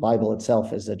 If the Bible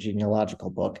itself is a genealogical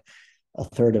book, a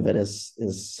third of it is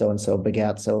so-and-so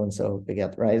begat so-and-so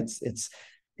begat, right?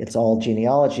 It's all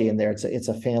genealogy in there. It's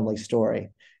a family story,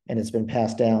 and it's been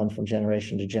passed down from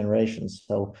generation to generation.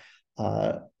 So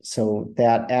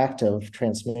that act of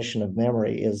transmission of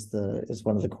memory is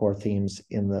one of the core themes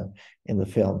in the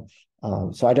film.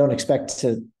 So I don't expect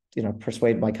to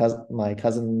persuade my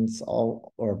cousins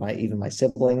or even my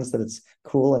siblings that it's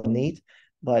cool and neat,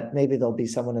 but maybe there'll be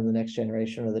someone in the next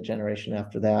generation or the generation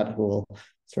after that who will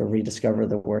sort of rediscover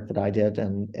the work that I did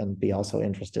and be also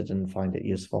interested and find it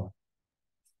useful.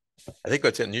 I think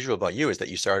what's unusual about you is that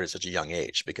you started at such a young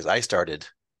age, because I started,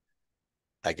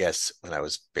 I guess, when I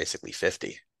was basically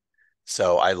 50.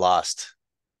 So I lost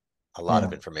a lot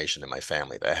of information in my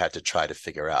family that I had to try to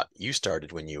figure out. You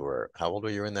started when you were, how old were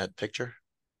you in that picture?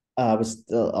 I was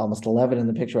almost 11 in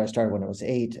the picture. I started when I was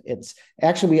 8. It's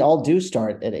actually, we all do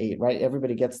start at 8, right?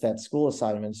 Everybody gets that school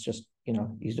assignment. It's just,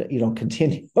 you don't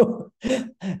continue.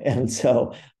 And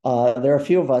so there are a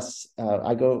few of us,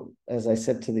 I go, as I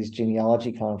said, to these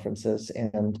genealogy conferences,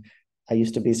 and I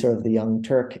used to be sort of the young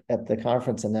Turk at the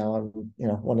conference, and now I'm,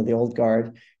 one of the old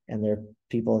guard, and there are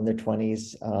people in their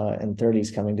 20s and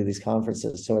 30s coming to these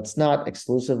conferences. So it's not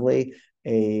exclusively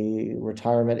a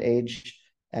retirement age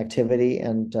activity.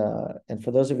 And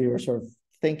for those of you who are sort of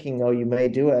thinking, oh, you may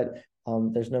do it,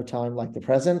 there's no time like the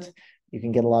present. You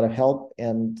can get a lot of help,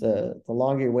 and the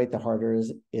longer you wait, the harder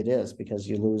it is, because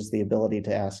you lose the ability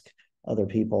to ask other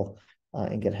people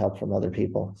and get help from other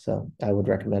people. So I would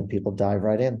recommend people dive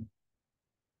right in.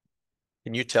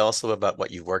 Can you tell us a little about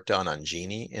what you've worked on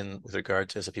Genie with regard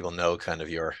to, so people know kind of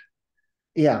your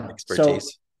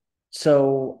expertise?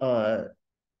 So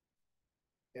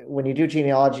when you do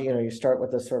genealogy, you start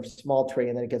with a sort of small tree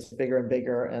and then it gets bigger and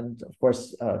bigger. And of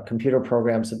course, computer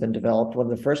programs have been developed. One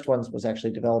of the first ones was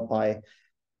actually developed by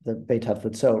the Beit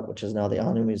HaTfutzot, which is now the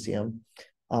Anu Museum.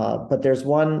 But there's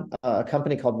a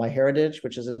company called MyHeritage,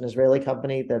 which is an Israeli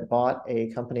company that bought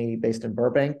a company based in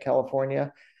Burbank,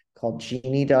 California, called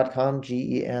Genie.com,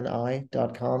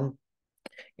 Geni.com.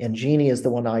 And Genie is the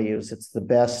one I use. It's the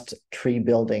best tree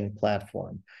building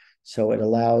platform. So it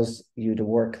allows you to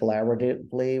work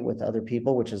collaboratively with other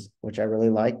people, which I really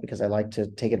like, because I like to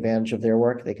take advantage of their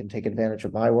work. They can take advantage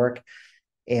of my work.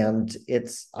 And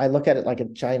I look at it like a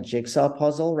giant jigsaw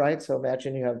puzzle, right? So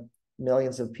imagine you have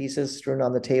millions of pieces strewn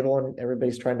on the table and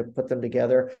everybody's trying to put them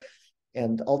together.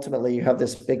 And ultimately you have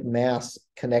this big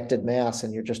connected mass,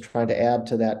 and you're just trying to add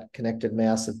to that connected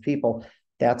mass of people.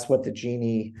 That's what the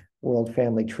Genie world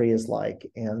family tree is like.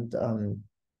 And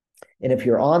if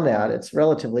you're on that, it's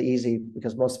relatively easy,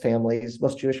 because most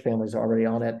Jewish families are already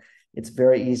on it. It's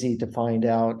very easy to find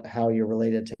out how you're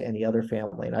related to any other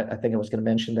family. And I think I was going to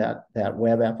mention that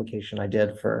web application I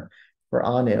did for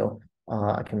Anu.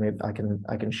 I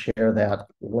can share that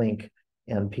link,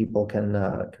 and people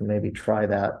can maybe try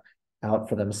that out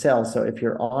for themselves. So if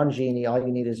you're on Genie, all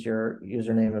you need is your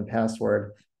username and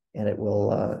password, and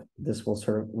this will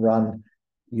sort of run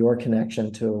your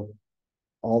connection to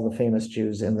all the famous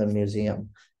Jews in the museum,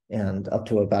 and up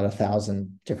to about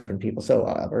 1,000 different people. So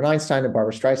Albert Einstein and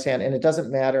Barbara Streisand, and it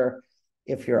doesn't matter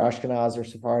if you're Ashkenaz or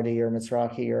Sephardi or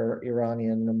Mizrahi or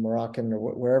Iranian or Moroccan or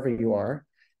wherever you are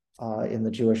in the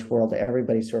Jewish world.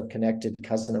 Everybody's sort of connected,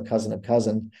 cousin of cousin of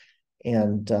cousin,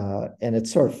 and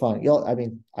it's sort of fun.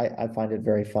 I find it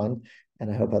very fun,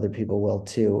 and I hope other people will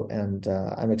too. And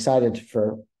I'm excited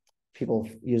for people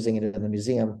using it in the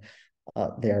museum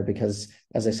there, because,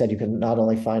 as I said, you can not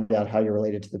only find out how you're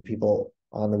related to the people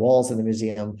on the walls in the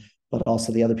museum, but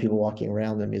also the other people walking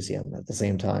around the museum at the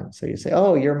same time. So you say,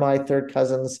 oh, you're my third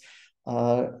cousin's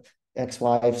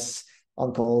ex-wife's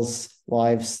uncle's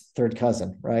wife's third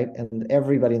cousin, right? And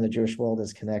everybody in the Jewish world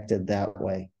is connected that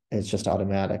way. It's just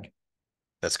automatic.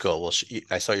 That's cool. Well,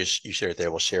 I saw you share it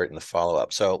there. We'll share it in the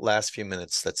follow-up. So last few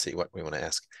minutes, let's see what we want to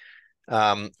ask.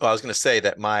 Well, I was going to say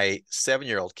that my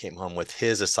 7-year-old came home with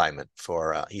his assignment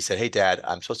for, he said, hey, Dad,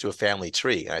 I'm supposed to do a family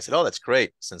tree. And I said, oh, that's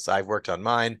great, since I've worked on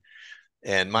mine.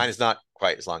 And mine is not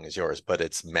quite as long as yours, but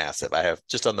it's massive. I have,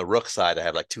 just on the Rook side, I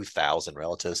have like 2,000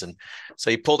 relatives. And so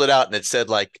he pulled it out and it said,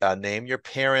 like, name your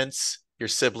parents, your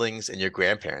siblings, and your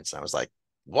grandparents. And I was like,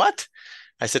 what?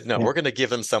 I said, no, we're going to give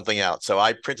them something out. So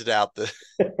I printed out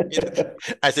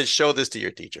I said, show this to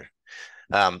your teacher.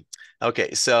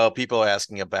 Okay, so people are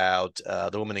asking about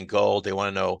the woman in gold. They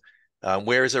want to know,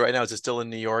 where is it right now? Is it still in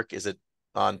New York? Is it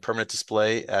on permanent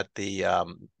display at the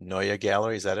Neue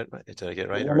Gallery? Is that it? Did I get it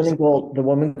right? The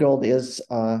woman in gold is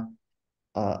on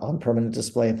permanent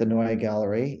display at the Neue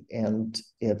Gallery, and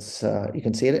it's you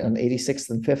can see it on 86th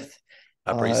and 5th.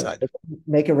 Upper East Side.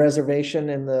 Make a reservation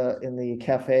in the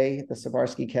cafe, the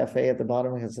Sabarsky Cafe at the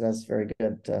bottom, because it has very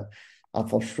good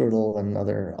Apfelstrudel and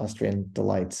other Austrian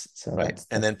delights. So right.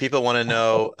 And then people want to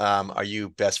know, are you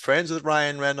best friends with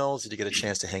Ryan Reynolds? Did you get a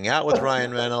chance to hang out with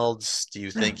Ryan Reynolds? Do you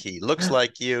think he looks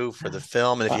like you for the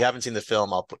film? And if you haven't seen the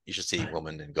film, you should see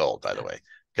Woman in Gold, by the way,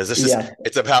 because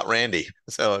it's about Randy.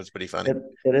 So it's pretty funny.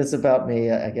 It is about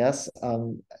me, I guess.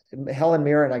 Helen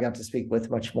Mirren, I got to speak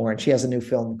with much more, and she has a new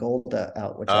film, Golda,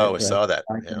 out. Which I saw that.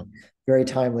 Yeah. Very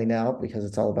timely now, because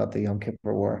it's all about the Yom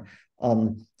Kippur War.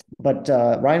 But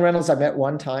Ryan Reynolds, I met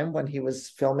one time when he was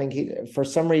filming. For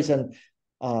some reason,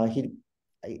 I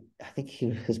think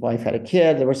his wife had a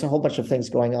kid. There was a whole bunch of things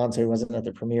going on, so he wasn't at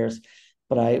the premieres.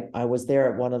 But I was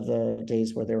there at one of the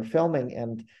days where they were filming,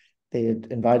 and they had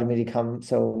invited me to come.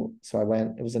 So I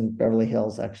went. It was in Beverly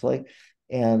Hills, actually.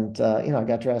 And I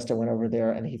got dressed. I went over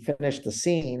there, and he finished the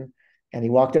scene. And he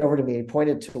walked over to me, he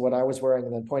pointed to what I was wearing,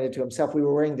 and then pointed to himself. We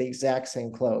were wearing the exact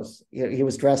same clothes. He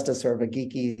was dressed as sort of a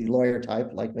geeky lawyer type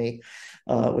like me,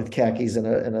 with khakis and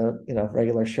a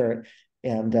regular shirt.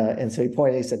 And so he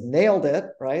pointed, he said, nailed it,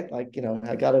 right? Like,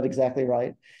 I got it exactly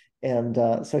right. And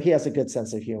so he has a good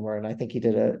sense of humor. And I think he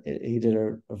did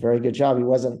a very good job. He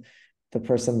wasn't the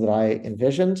person that I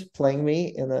envisioned playing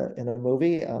me in a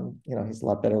movie. He's a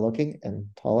lot better looking and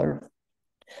taller.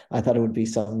 I thought it would be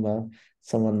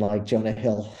someone like Jonah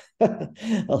Hill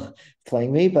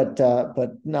playing me, but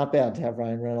not bad to have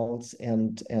Ryan Reynolds,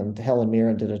 and Helen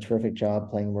Mirren did a terrific job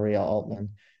playing Maria Altmann,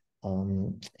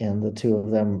 and the two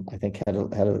of them, I think, had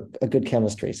a good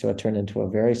chemistry. So it turned into a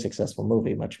very successful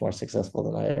movie, much more successful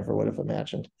than I ever would have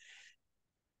imagined.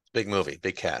 Big movie,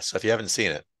 big cast. So if you haven't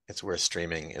seen it, it's worth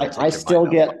streaming. I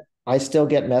still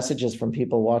get messages from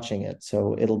people watching it.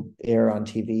 So it'll air on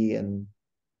TV and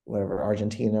whatever,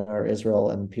 Argentina or Israel,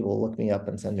 and people look me up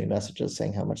and send me messages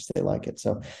saying how much they like it.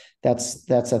 So that's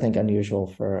I think unusual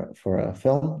for a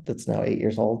film that's now 8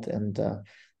 years old, and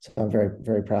so I'm very,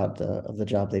 very proud of the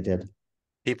job they did.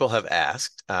 People have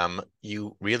asked,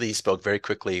 you really spoke very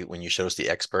quickly when you showed us the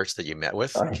experts that you met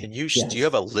with. Can you, do you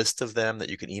have a list of them that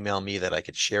you can email me that I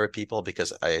could share with people?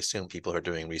 Because I assume people are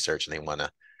doing research and they want to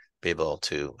be able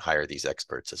to hire these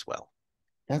experts as well.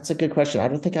 That's a good question. I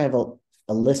don't think I have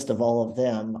a list of all of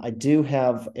them. I do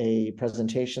have a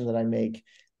presentation that I make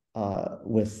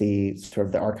with the sort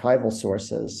of the archival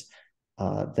sources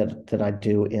that I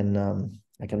do in,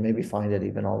 I can maybe find it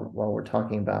even while we're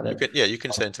talking about it. You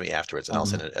can send it to me afterwards, and I'll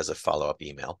send it as a follow-up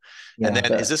email. Yeah, and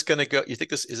then is this going to go? You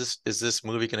think is this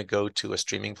movie going to go to a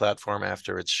streaming platform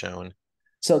after it's shown?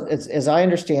 So as I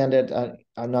understand it,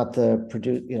 I'm not the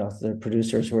the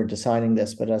producers who are deciding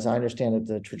this, but as I understand it,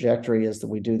 the trajectory is that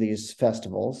we do these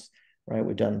festivals, right?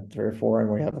 We've done 3 or 4, and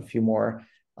we have a few more,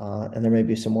 and there may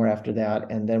be some more after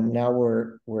that. And then now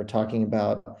we're talking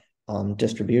about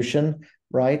distribution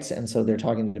rights, and so they're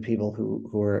talking to people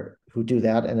who do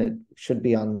that, and it should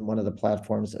be on one of the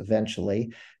platforms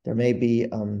eventually. There may be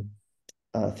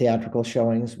theatrical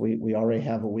showings. We already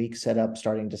have a week set up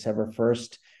starting December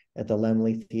 1st at the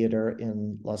Laemmle Theater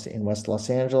in West Los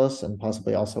Angeles, and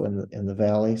possibly also in the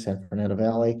Valley, San Fernando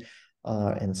Valley,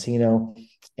 Encino.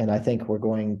 And I think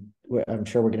I'm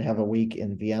sure we're going to have a week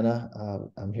in Vienna.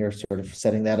 I'm here sort of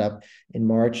setting that up in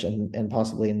March, and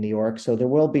possibly in New York. So there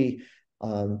will be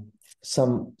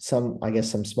some I guess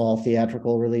some small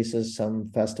theatrical releases, some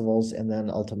festivals, and then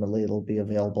ultimately it'll be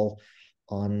available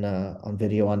on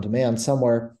video on demand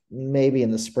somewhere, maybe in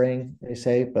the spring, they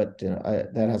say, but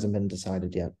that hasn't been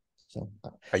decided yet. So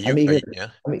are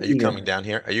you coming down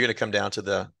here? Are you going to come down to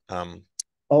the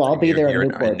I'll be there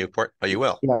in Newport. Oh, you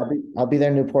will? Yeah, I'll be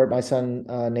there in Newport. My son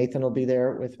Nathan will be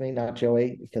there with me, not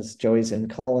Joey, because Joey's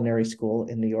in culinary school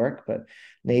in New York, but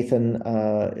Nathan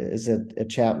is at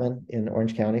Chapman in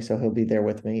Orange County, so he'll be there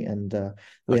with me. And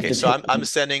I'm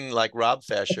sending like Rob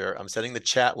Fesher, I'm sending the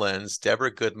Chatlins,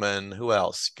 Deborah Goodman, who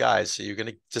else? Guys, so you're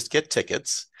going to just get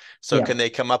tickets. So can they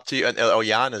come up to you? And,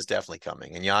 Jana's definitely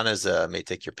coming, and Jana's may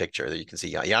take your picture that you can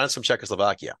see. Jana's from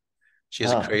Czechoslovakia. She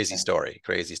has a crazy story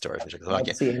from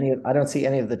Czechoslovakia. I don't see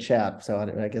any of the chat, so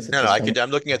I guess it's I'm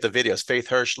looking at the videos. Faith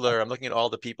Hirschler. I'm looking at all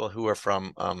the people who are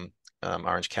from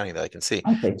Orange County that I can see.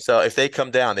 So if they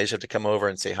come down, they just have to come over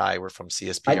and say hi. We're from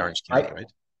CSP Orange County, right?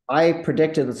 I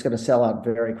predicted it's going to sell out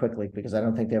very quickly because I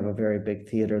don't think they have a very big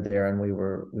theater there, and we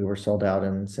were sold out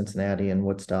in Cincinnati and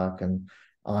Woodstock and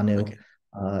Anu. Okay.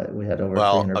 We had over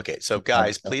 300. Okay. So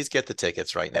guys, please get the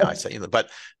tickets right now. I say, but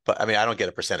I mean, I don't get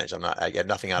a percentage. I get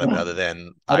nothing out of it other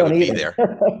than I would be there.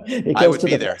 I would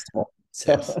be there.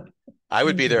 Yes. I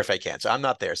would be there if I can. So I'm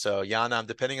not there. So Jana, I'm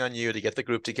depending on you to get the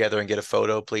group together and get a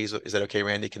photo, please. Is that okay,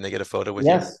 Randy? Can they get a photo with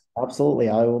you? Yes, absolutely.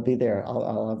 I will be there.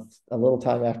 I'll have a little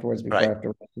time afterwards before I have to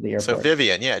rush to the airport. So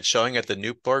Vivian, it's showing at the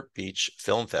Newport Beach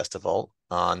Film Festival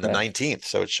on the 19th.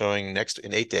 So it's showing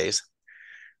in 8 days.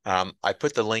 I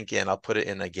put the link in. I'll put it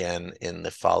in again in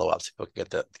the follow-up so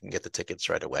people can get the tickets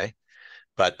right away.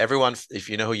 But everyone, if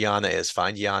you know who Jana is,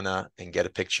 find Jana and get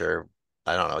a picture.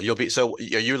 I don't know. So are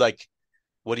you like,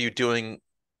 what are you doing?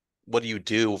 What do you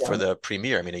do for the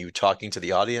premiere? I mean, are you talking to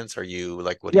the audience? Are you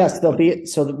like, what? Yes,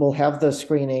 we'll have the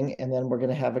screening, and then we're going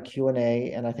to have a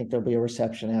Q&A, and I think there'll be a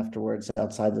reception afterwards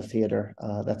outside the theater.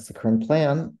 That's the current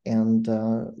plan, and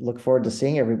look forward to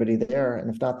seeing everybody there.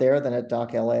 And if not there, then at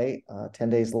Dock LA, 10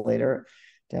 days later,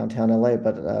 downtown LA.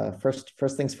 But first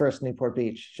things first, Newport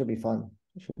Beach. Should be fun.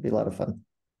 It should be a lot of fun.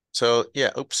 So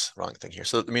wrong thing here.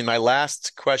 So I mean, my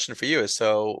last question for you is,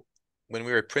 so when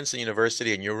we were at Princeton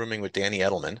University and you're rooming with Danny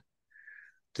Edelman,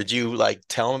 did you like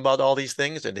tell him about all these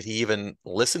things, and did he even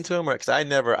listen to him? Or because I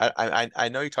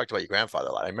know you talked about your grandfather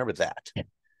a lot. I remember that,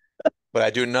 but I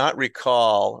do not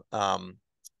recall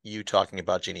you talking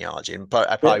about genealogy. And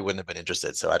I probably wouldn't have been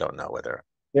interested, so I don't know whether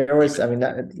there was. I mean,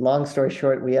 long story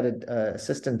short, we had an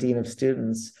assistant dean of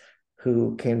students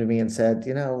who came to me and said,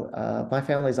 my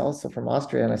family's also from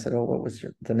Austria, and I said, oh, what was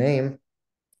the name?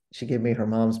 She gave me her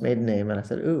mom's maiden name, and I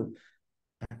said, ooh,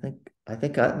 I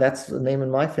think that's the name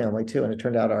in my family too. And it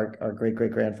turned out our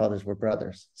great-great-grandfathers were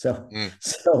brothers.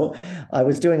 So I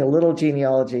was doing a little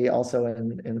genealogy also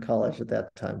in college at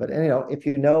that time. But if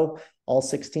you know all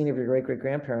 16 of your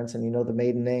great-great-grandparents and you know the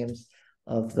maiden names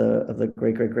of the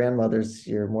great-great-grandmothers,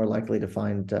 you're more likely to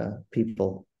find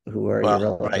people who are your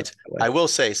relatives. Right. I will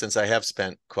say, since I have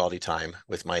spent quality time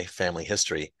with my family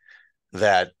history,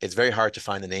 that it's very hard to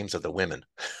find the names of the women.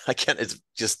 I can't, it's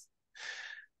just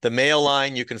the male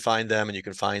line, you can find them and you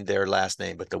can find their last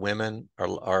name, but the women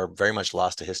are very much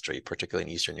lost to history, particularly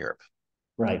in Eastern Europe.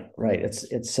 Right.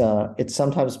 It's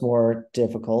sometimes more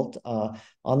difficult.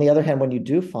 On the other hand, when you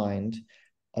do find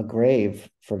a grave,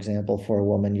 for example, for a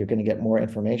woman, you're going to get more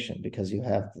information because you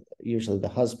have usually the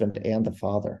husband and the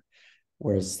father,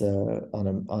 whereas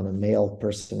on a male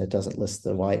person, it doesn't list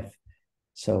the wife.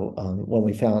 So when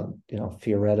we found,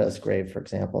 Fioretta's grave, for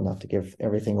example, not to give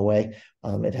everything away,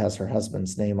 it has her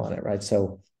husband's name on it, right?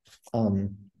 So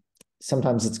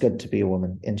sometimes it's good to be a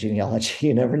woman in genealogy.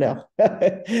 You never know.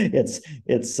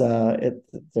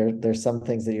 There's some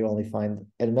things that you only find.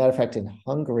 As a matter of fact, in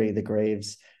Hungary, the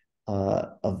graves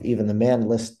of even the men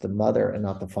list the mother and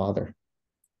not the father.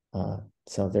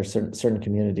 So there's certain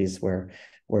communities where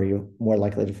you're more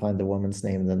likely to find the woman's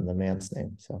name than the man's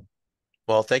name. So.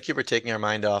 Well, thank you for taking our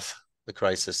mind off the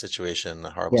crisis situation,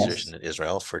 the horrible situation in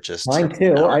Israel for just mine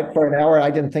too. For an hour, I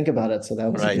didn't think about it, so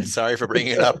that was right. Sorry for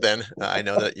bringing it up. Then I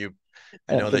know that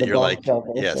you're like,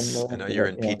 yes, I know you're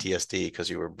in PTSD because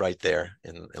you were right there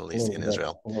at least in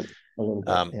Israel. A little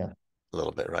bit, yeah, a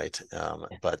little bit, right.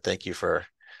 But thank you for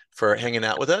hanging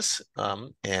out with us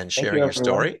and sharing your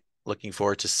story. Looking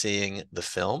forward to seeing the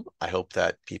film. I hope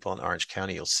that people in Orange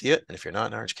County, you'll see it, and if you're not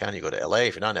in Orange County, you go to LA.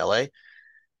 If you're not in LA,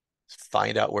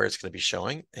 find out where it's going to be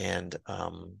showing, and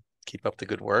keep up the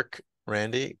good work,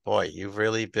 Randy. Boy, you've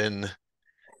really been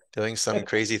doing some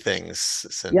crazy things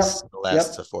since the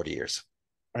last 40 years.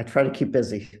 I try to keep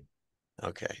busy.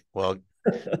 Okay. Well,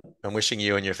 I'm wishing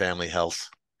you and your family health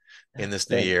in this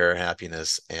new year,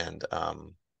 happiness, and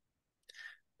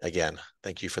again,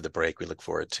 thank you for the break. We look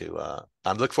forward to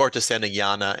I look forward to sending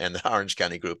Yana and the Orange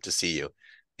County group to see you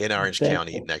in Orange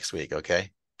County next week.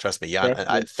 Okay. Trust me,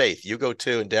 Yana, Faith, you go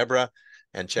too, and Deborah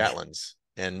and Chatlands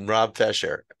and Rob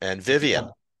Fesher and Vivian.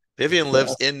 Vivian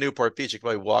lives in Newport Beach. You can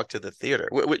probably walk to the theater.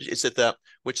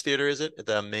 Which theater is it?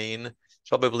 The main,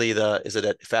 probably is it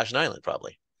at Fashion Island,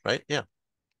 probably, right? Yeah.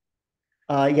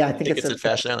 Yeah, I think it's at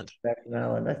Fashion Island. Fashion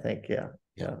Island, I think, yeah.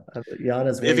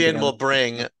 Yana's Vivian will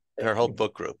bring her whole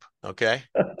book group, okay?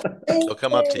 She'll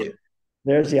come up to you.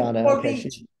 There's Yana. Okay.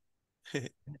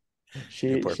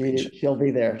 She'll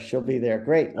be there. She'll be there.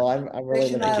 Great. Well, I'm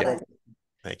really looking forward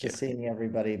to seeing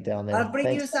everybody down there. I'll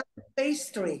bring you some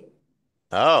pastry.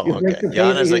 Oh, okay.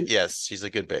 Yana's yes, she's a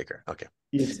good baker. Okay.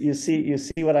 You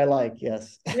see what I like,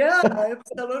 yes. Yeah,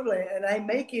 absolutely. And I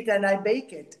make it and I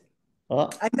bake it.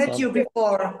 I met you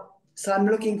before, so I'm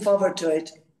looking forward to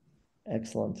it.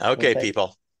 Excellent. Okay,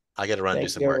 people. I got to run and do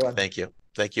some work. Thank you.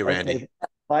 Thank you, Randy. Okay.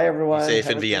 Bye, everyone. Be safe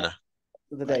in Vienna.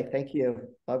 The day. Thank you.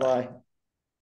 Bye-bye.